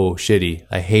so shitty.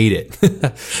 I hate it,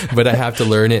 but I have to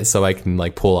learn it so I can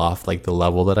like pull off like the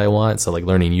level that I want. So like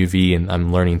learning UV, and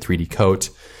I'm learning 3D coat,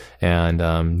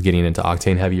 and getting into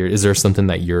Octane heavier. Is there something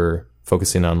that you're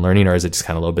focusing on learning, or is it just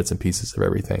kind of little bits and pieces of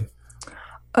everything?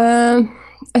 I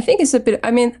think it's a bit,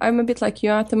 I mean, I'm a bit like you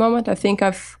at the moment. I think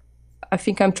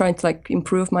I'm trying to like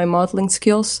improve my modeling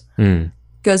skills,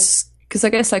 because I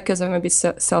guess like, because I'm a bit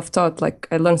self-taught, like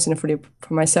I learned Cinephonia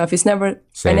for myself. I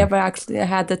never actually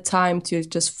had the time to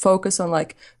just focus on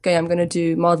like, okay, I'm going to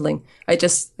do modeling. I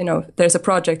just, you know, there's a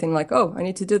project and like, oh, I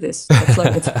need to do this. Let's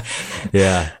learn it.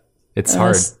 Yeah. It's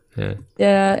hard.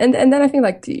 Yeah. And then I think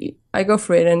like I go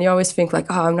for it, and you always think like,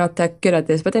 oh, I'm not that good at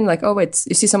this. But then like, oh wait,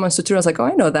 you see someone's tutorials like, oh,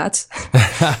 I know that.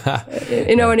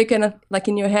 You know, when you kind of like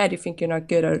in your head, you think you're not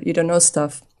good or you don't know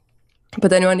stuff. But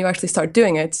then when you actually start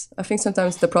doing it, I think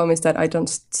sometimes the problem is that I don't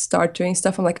start doing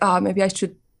stuff. I'm like, maybe I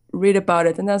should read about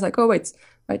it. And then I was like, oh, wait,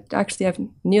 I actually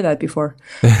haven't knew that before.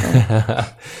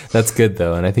 That's good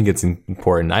though. And I think it's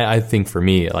important. I think for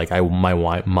me, like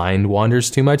my mind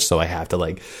wanders too much. So I have to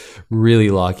like really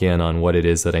lock in on what it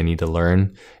is that I need to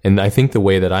learn. And I think the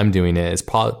way that I'm doing it is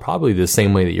probably the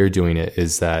same way that you're doing it,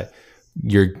 is that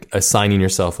you're assigning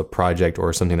yourself a project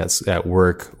or something that's at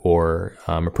work, or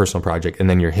a personal project, and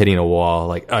then you're hitting a wall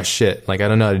like, oh shit, like I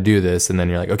don't know how to do this. And then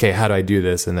you're like, okay, how do I do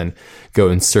this? And then go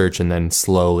and search, and then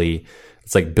slowly,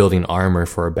 it's like building armor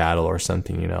for a battle or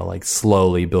something, you know, like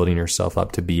slowly building yourself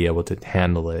up to be able to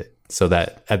handle it, so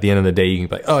that at the end of the day you can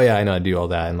be like, oh yeah, I know how to do all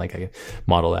that, and like I can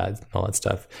model that and all that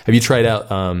stuff. Have you tried out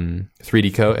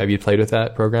 3D Coat? Have you played with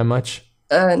that program much?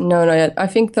 No, not yet. I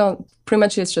think pretty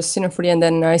much it's just Cinephonia, and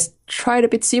then I tried a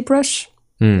bit ZBrush.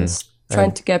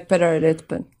 Trying to get better at it,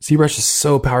 but ZBrush is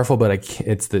so powerful, but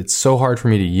it's so hard for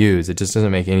me to use. It just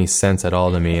doesn't make any sense at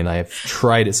all to me, and I've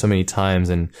tried it so many times,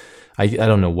 and I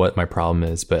don't know what my problem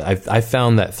is, but I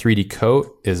found that 3D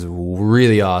Coat is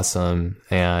really awesome,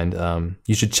 and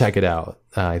you should check it out.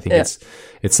 I think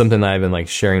it's something that I've been like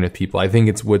sharing with people. I think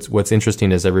it's what's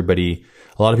interesting is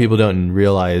a lot of people don't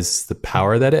realize the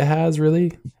power that it has,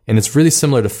 really. And it's really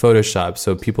similar to Photoshop.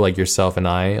 So people like yourself and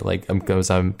I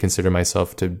consider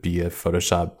myself to be a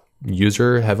Photoshop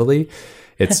user heavily.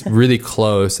 It's really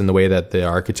close in the way that the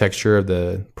architecture of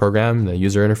the program, the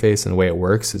user interface, and the way it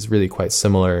works is really quite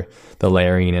similar, the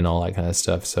layering and all that kind of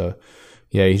stuff. So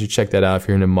yeah, you should check that out if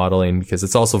you're into modeling, because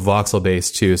it's also voxel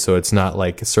based too. So it's not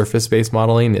like surface based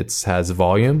modeling. It has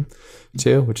volume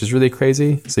too, which is really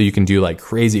crazy. So you can do like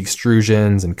crazy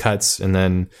extrusions and cuts. And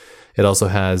then it also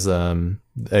has I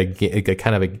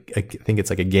think it's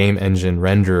like a game engine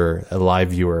renderer, a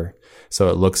live viewer. So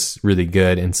it looks really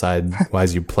good inside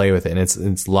as you play with it. And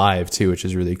it's live too, which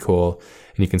is really cool.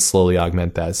 And you can slowly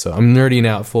augment that. So I'm nerding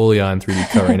out fully on 3D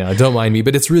Coat right now. Don't mind me,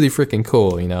 but it's really freaking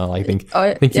cool. You know, I think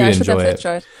you'd enjoy it.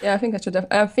 Try it. Yeah, I think I should.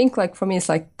 I think like for me, it's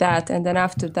like that. And then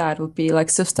after that would be like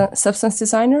Substance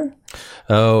Designer.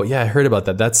 Oh yeah, I heard about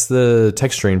that. That's the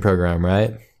texturing program,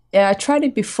 right? Yeah, I tried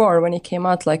it before when it came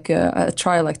out, like a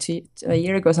trial like a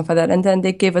year ago, something like that. And then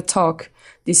they gave a talk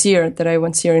this year that I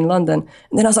went here in London.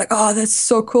 And then I was like, oh, that's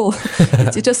so cool.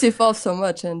 It just evolved so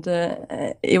much. And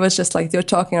it was just like, they were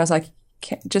talking. I was like,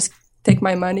 just take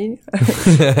my money.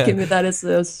 Give me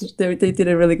that. They did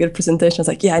a really good presentation. I was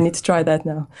like, yeah, I need to try that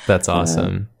now. That's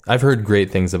awesome. I've heard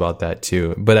great things about that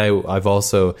too. But I've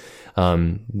also,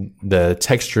 the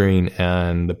texturing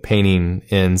and the painting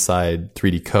inside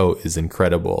 3D Coat is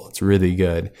incredible. It's really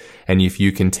good. And if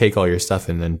you can take all your stuff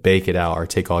and then bake it out, or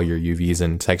take all your UVs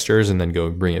and textures and then go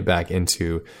bring it back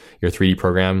into your 3D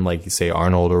program, like say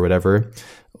Arnold or whatever,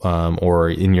 or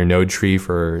in your node tree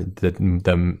for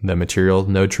the material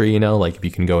node tree, you know, like if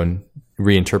you can go and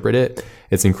reinterpret it,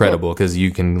 it's incredible, because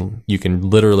you can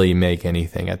literally make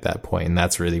anything at that point. And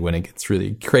that's really when it gets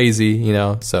really crazy, you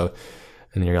know. So,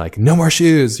 and you're like, no more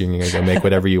shoes. You're going to go make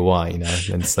whatever you want, you know.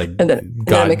 And it's like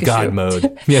God mode.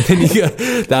 Yeah, then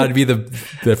that would be the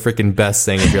freaking best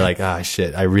thing if you're like,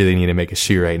 shit, I really need to make a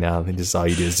shoe right now. And just all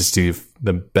you do is just do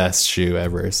the best shoe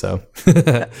ever. So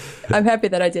I'm happy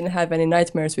that I didn't have any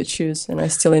nightmares with shoes, and I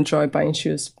still enjoy buying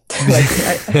shoes.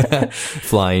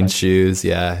 Flying shoes,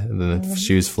 yeah. The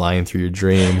shoes flying through your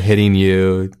dream, hitting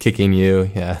you, kicking you,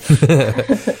 yeah.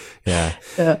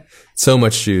 Yeah. So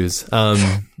much shoes.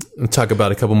 We'll talk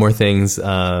about a couple more things.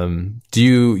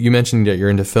 You mentioned that you're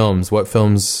into films. What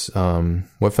films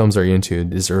are you into?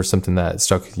 Is there something that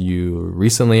stuck you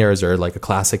recently, or is there like a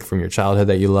classic from your childhood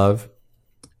that you love?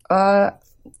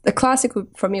 the classic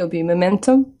for me would be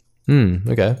Memento.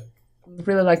 Okay.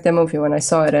 Really liked that movie when I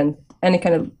saw it, and any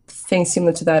kind of thing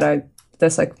similar to that,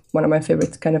 that's like one of my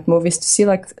favorite kind of movies to see.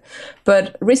 Like,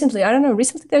 but recently, I don't know.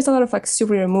 Recently, there's a lot of like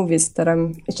superhero movies that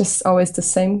it's just always the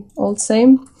same, old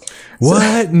same.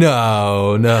 What? So,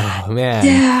 no, man.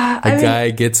 Yeah, guy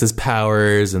gets his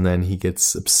powers, and then he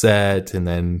gets upset, and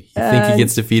then he think he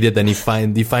gets defeated. Then you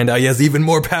find out he has even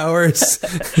more powers.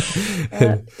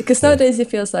 Because nowadays it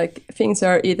feels like things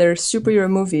are either superhero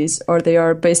movies or they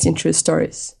are based in true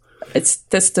stories.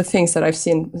 That's the things that I've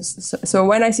seen. So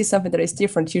when I see something that is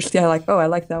different, usually I like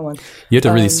that one. You have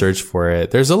to really search for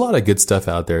it. There's a lot of good stuff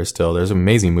out there still. There's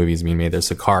amazing movies being made. There's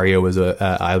Sicario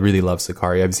I really love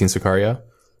Sicario. Have you seen Sicario?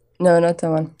 No, not that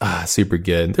one. Super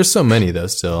good. There's so many though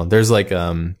still. There's like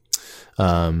what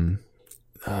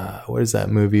is that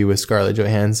movie with Scarlett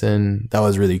Johansson? That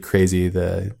was really crazy.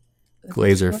 The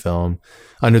Glazer film,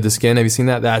 Under the Skin. Have you seen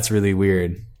that? That's really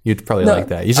weird. You'd probably like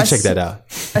that. You should check that out.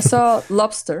 I saw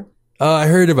Lobster. Oh, I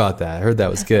heard about that. I heard that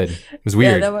was good. It was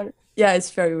weird. Yeah, that one. Yeah, it's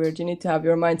very weird. You need to have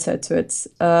your mindset to it.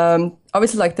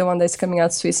 Obviously, like the one that's coming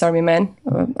out, Swiss Army Man.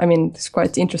 I mean, it's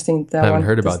quite interesting. I haven't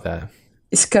heard about that.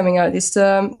 It's coming out. It's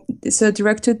a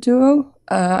director duo.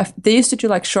 They used to do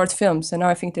like short films, and now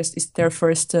I think it's their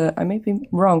first. I may be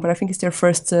wrong, but I think it's their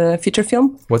first feature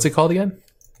film. What's it called again?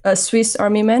 Swiss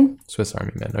Army Man. Swiss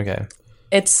Army Man. Okay.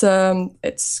 It's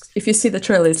if you see the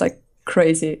trailer, it's like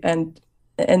crazy, and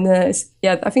I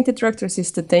think the directors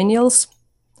is the Daniels.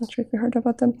 Not sure if you heard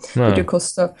about them. No. They do cool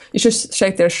stuff. You should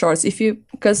check their shorts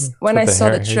because when I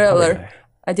saw the trailer,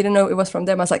 I didn't know it was from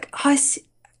them. I was like, oh, I see.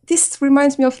 This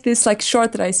reminds me of this like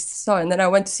short that I saw, and then I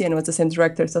went to see, and it was the same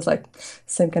director. So it's like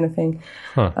same kind of thing.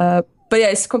 Huh. But yeah,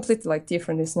 it's completely like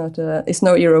different. It's not. It's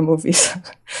no hero movies,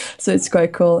 so it's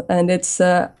quite cool. And it's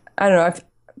I don't know.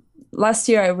 Last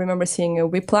year I remember seeing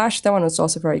Whiplash. That one was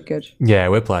also very good. Yeah,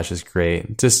 Whiplash is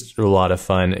great. Just a lot of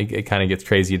fun. It kind of gets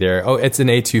crazy there. Oh, it's an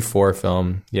A24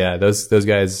 film. Yeah, those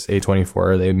guys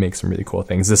A24. They make some really cool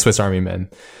things. The Swiss Army Men.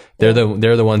 They're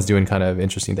the ones doing kind of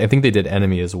interesting. I think they did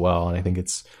Enemy as well, and I think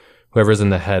it's whoever's in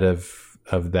the head of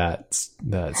that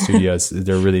studios.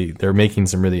 they're making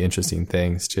some really interesting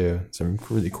things too. Some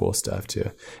really cool stuff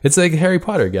too. It's like Harry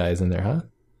Potter guys in there, huh?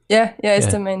 Yeah, it's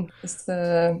the main. It's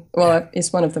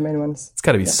one of the main ones. It's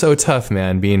got to be so tough,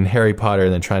 man, being Harry Potter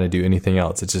and then trying to do anything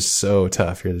else. It's just so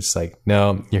tough. You're just like,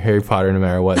 no, you're Harry Potter no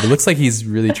matter what. It looks like he's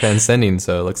really transcending,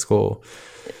 so it looks cool.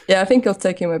 Yeah, I think it'll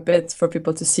take him a bit for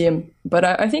people to see him, but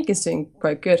I think he's doing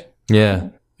quite good. Yeah.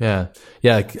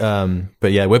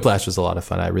 But yeah, Whiplash was a lot of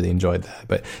fun. I really enjoyed that.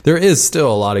 But there is still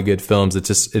a lot of good films. I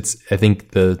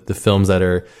think the films that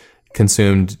are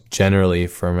consumed generally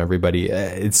from everybody,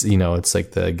 it's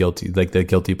like the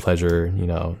guilty pleasure,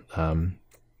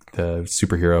 the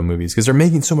superhero movies, because they're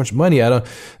making so much money. I don't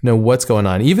know what's going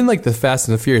on. Even like the Fast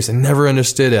and the Furious, I never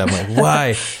understood it. I'm like,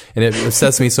 why? And it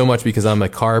upsets me so much because I'm a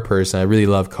car person. I really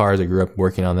love cars. I grew up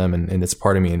working on them, and it's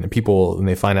part of me. And people, when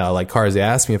they find out I like cars, they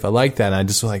ask me if I like that, and I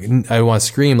just like, I want to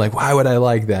scream, like, why would I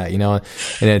like that?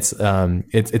 And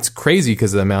it's crazy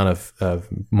because of the amount of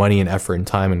money and effort and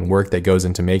time and work that goes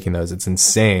into making those. It's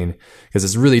insane because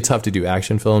it's really tough to do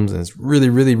action films, and it's really,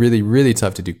 really, really, really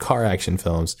tough to do car action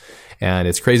films. And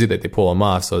it's crazy that they pull them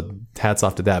off. So hats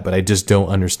off to that. But I just don't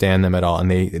understand them at all.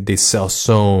 And they sell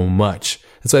so much.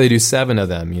 That's why they do 7 of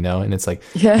them, And it's like,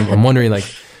 I'm wondering, like,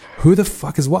 who the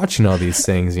fuck is watching all these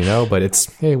things, But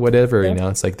it's, hey, whatever,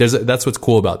 It's like, that's what's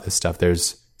cool about this stuff.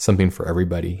 There's something for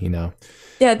everybody,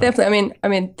 Yeah, definitely. I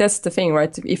mean, that's the thing,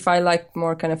 right? If I like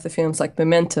more kind of the films like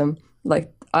Momentum,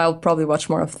 like, I'll probably watch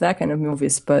more of that kind of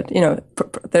movies. But,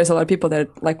 there's a lot of people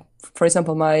that, like, for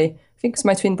example, I think it's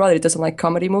my twin brother. He doesn't like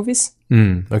comedy movies.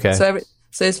 Okay.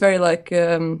 So it's very like,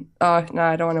 no,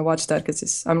 I don't want to watch that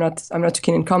because I'm not too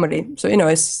keen in comedy. So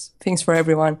it's things for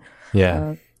everyone.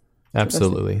 Yeah,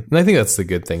 absolutely. And I think that's the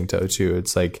good thing too.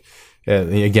 It's like,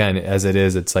 again, as it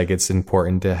is, it's like it's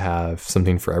important to have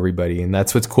something for everybody, and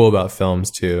that's what's cool about films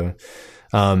too.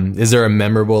 Is there a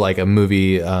memorable, like a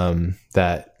movie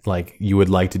that like you would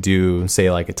like to do, say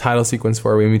like a title sequence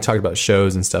for? When we talked about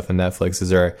shows and stuff on Netflix, is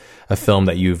there a film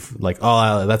that you've like,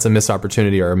 oh, that's a missed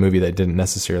opportunity, or a movie that didn't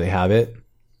necessarily have it?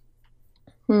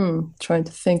 Trying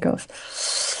to think of.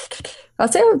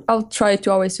 I'll say I'll try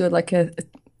to always do like a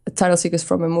title sequence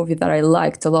from a movie that I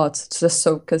liked a lot, just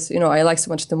so, because I like so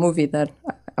much the movie that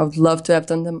I would love to have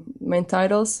done the main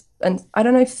titles. And I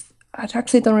don't know if I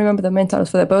actually don't remember the main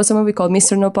titles for that, but it was a movie called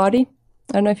Mr. Nobody.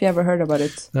 I don't know if you ever heard about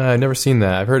it. I've never seen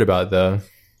that. I've heard about it though.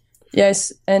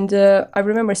 Yes, and I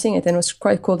remember seeing it, and it was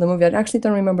quite cool, the movie. I actually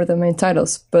don't remember the main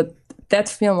titles, but that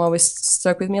film always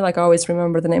stuck with me. Like, I always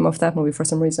remember the name of that movie for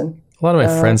some reason. A lot of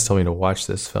my friends told me to watch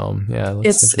this film. Yeah, it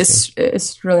looks interesting.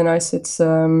 It's really nice. It's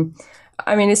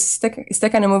I mean, it's the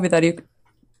kind of movie that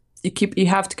you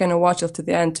have to kind of watch it to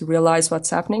the end to realize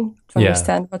what's happening, to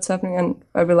understand what's happening, and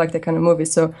I really like that kind of movie.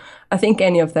 So I think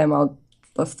any of them,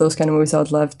 of those kind of movies,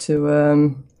 I'd love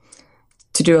to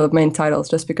do main titles,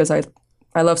 just because I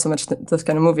love so much those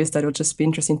kind of movies that it would just be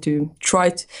interesting to try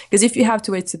to, because if you have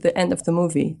to wait to the end of the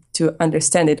movie to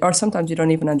understand it, or sometimes you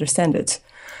don't even understand it.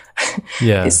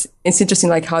 Yeah, it's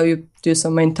interesting, like how you do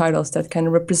some main titles that kind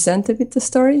of represent a bit the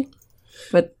story,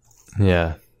 but.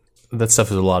 Yeah, that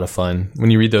stuff is a lot of fun.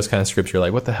 When you read those kind of scripts, you're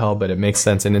like, what the hell? But it makes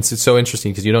sense. And it's so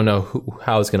interesting because you don't know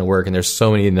how it's going to work. And there's so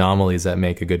many anomalies that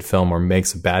make a good film or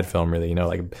makes a bad film, really,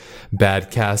 like bad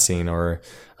casting or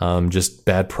just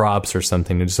bad props or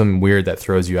something. There's something weird that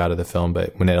throws you out of the film.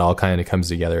 But when it all kind of comes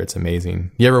together, it's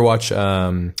amazing. You ever watch,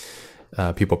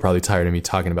 people probably tired of me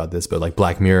talking about this, but like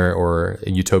Black Mirror or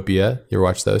Utopia? You ever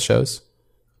watch those shows?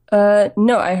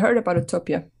 No, I heard about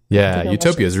Utopia. Yeah,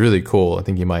 Utopia is really cool. I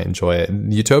think you might enjoy it.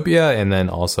 Utopia, and then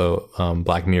also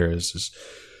Black Mirror is just...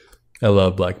 I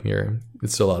love Black Mirror.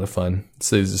 It's a lot of fun. It's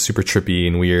super trippy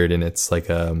and weird, and it's like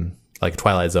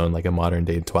Twilight Zone, like a modern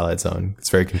day Twilight Zone. It's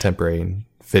very contemporary and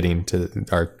fitting to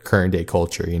our current day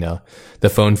culture. The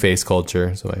phone face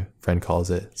culture, so my friend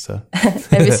calls it. So,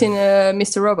 have you seen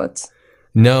Mr. Robot?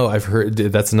 No, I've heard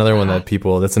that's another one that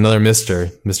people. That's another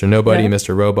Mr. Nobody,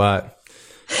 Mr. Robot.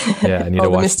 Yeah, I need to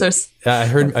watch. Misters. Yeah, I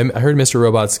heard Mr.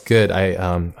 Robot's good.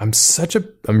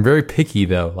 I'm very picky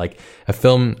though. Like a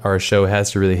film or a show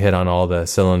has to really hit on all the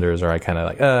cylinders, or I kind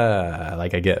of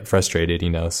I get frustrated,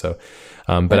 So,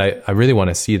 but I really want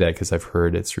to see that because I've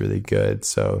heard it's really good.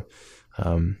 So,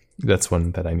 that's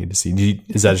one that I need to see.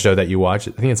 Is that a show that you watch?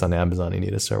 I think it's on Amazon. You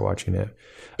need to start watching it.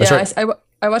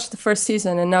 I watched the first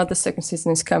season, and now the second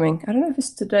season is coming. I don't know if it's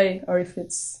today or if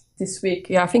it's this week.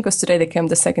 Yeah, I think it was today that came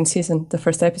the second season, the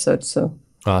first episode. So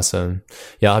awesome.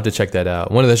 Yeah, I'll have to check that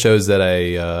out. One of the shows that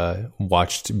I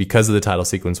watched because of the title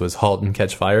sequence was Halt and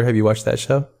Catch Fire. Have you watched that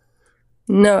show?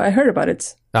 No, I heard about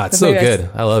it. It's so good.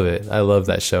 I love it. I love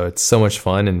that show. It's so much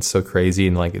fun and so crazy,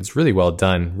 and like it's really well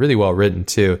done, really well written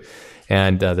too.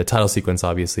 And the title sequence,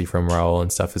 obviously, from Raul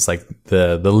and stuff, is like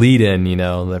the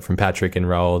lead-in, from Patrick and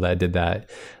Raul that did that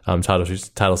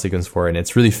title sequence for it. And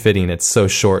it's really fitting. It's so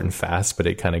short and fast, but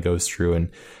it kind of goes through.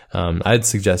 And I'd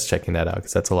suggest checking that out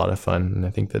because that's a lot of fun. And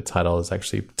I think the title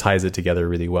actually ties it together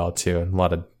really well, too. And a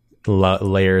lot of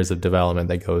layers of development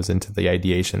that goes into the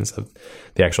ideations of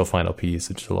the actual final piece,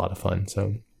 which is a lot of fun.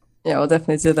 So yeah, we'll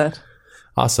definitely do that.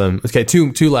 Awesome. Okay,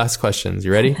 two last questions.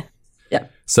 You ready? Yeah.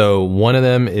 So one of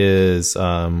them is,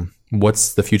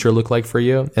 what's the future look like for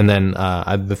you? And then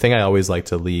the thing I always like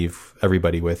to leave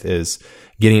everybody with is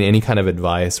getting any kind of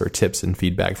advice or tips and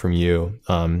feedback from you.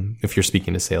 If you're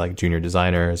speaking to, say, like junior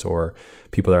designers or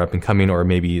people that are up and coming, or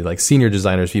maybe like senior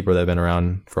designers, people that have been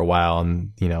around for a while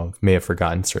and, may have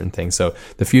forgotten certain things. So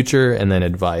the future and then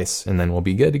advice, and then we'll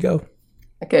be good to go.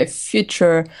 Okay,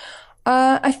 future.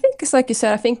 I think it's like you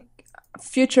said, I think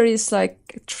future is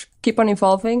like keep on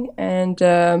evolving, and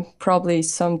probably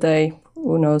someday,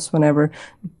 who knows, whenever,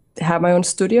 have my own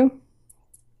studio,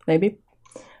 maybe.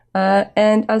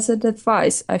 And as an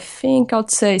advice, I think I'd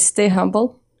say stay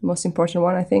humble, the most important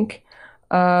one, I think.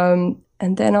 And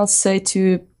then I'll say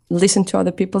to listen to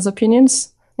other people's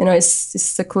opinions.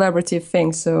 It's a collaborative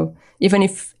thing. So even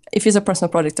if it's a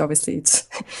personal project, obviously it's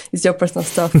your personal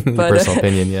stuff. But, your personal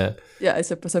opinion, yeah. Yeah,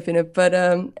 it's a personal opinion. But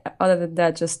other than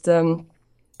that,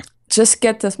 just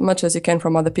get as much as you can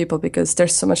from other people, because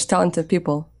there's so much talented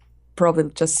people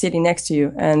probably just sitting next to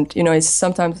you. And, it's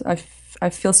sometimes I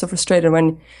feel so frustrated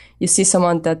when you see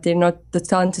someone that the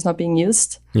talent is not being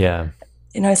used. Yeah.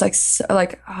 It's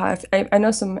I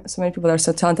know so many people that are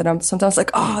so talented. I'm sometimes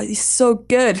like, oh, he's so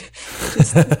good.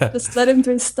 Just let him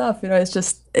do his stuff.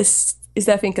 It's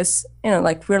that thing, because,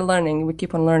 we're learning, we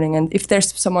keep on learning. And if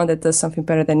there's someone that does something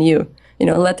better than you,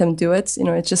 let them do it.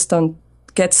 It just don't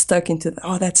get stuck into,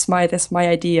 that's my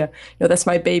idea. That's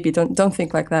my baby. Don't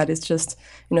think like that. It's just,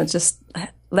 just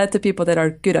let the people that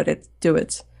are good at it do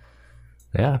it.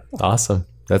 Yeah. Awesome.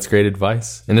 That's great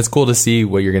advice. And it's cool to see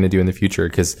what you're going to do in the future,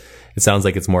 because it sounds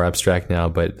like it's more abstract now.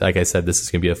 But like I said, this is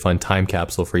going to be a fun time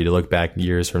capsule for you to look back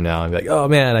years from now and be like, oh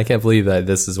man, I can't believe that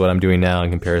this is what I'm doing now in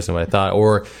comparison to what I thought,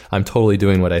 or I'm totally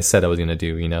doing what I said I was going to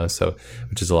do, so,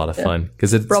 which is a lot of fun,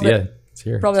 because it's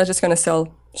here. Probably just going to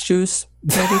sell shoes,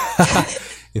 maybe.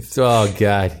 Oh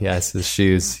God, yes, the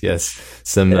shoes, yes,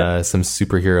 some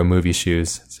superhero movie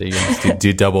shoes. So you can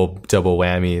do double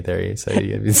whammy there. So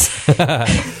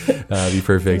Be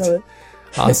perfect. Love it.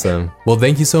 Awesome. Well,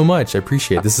 thank you so much. I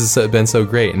appreciate it. This has been so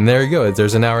great. And there you go.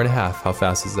 There's an hour and a half. How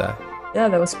fast is that? Yeah,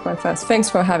 that was quite fast. Thanks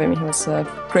for having me. It was a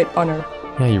great honor.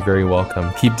 Yeah, you're very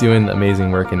welcome. Keep doing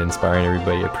amazing work and inspiring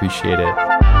everybody. Appreciate it.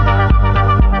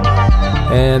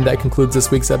 And that concludes this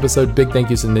week's episode. Big thank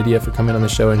yous to Nidia for coming on the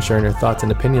show and sharing her thoughts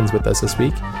and opinions with us this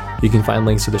week. You can find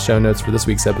links to the show notes for this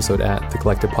week's episode at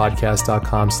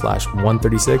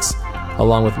thecollectivepodcast.com/136,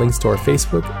 along with links to our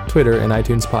Facebook, Twitter, and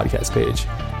iTunes podcast page.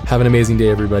 Have an amazing day,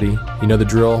 everybody. You know the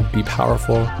drill. Be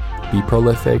powerful, be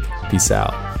prolific. Peace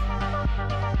out.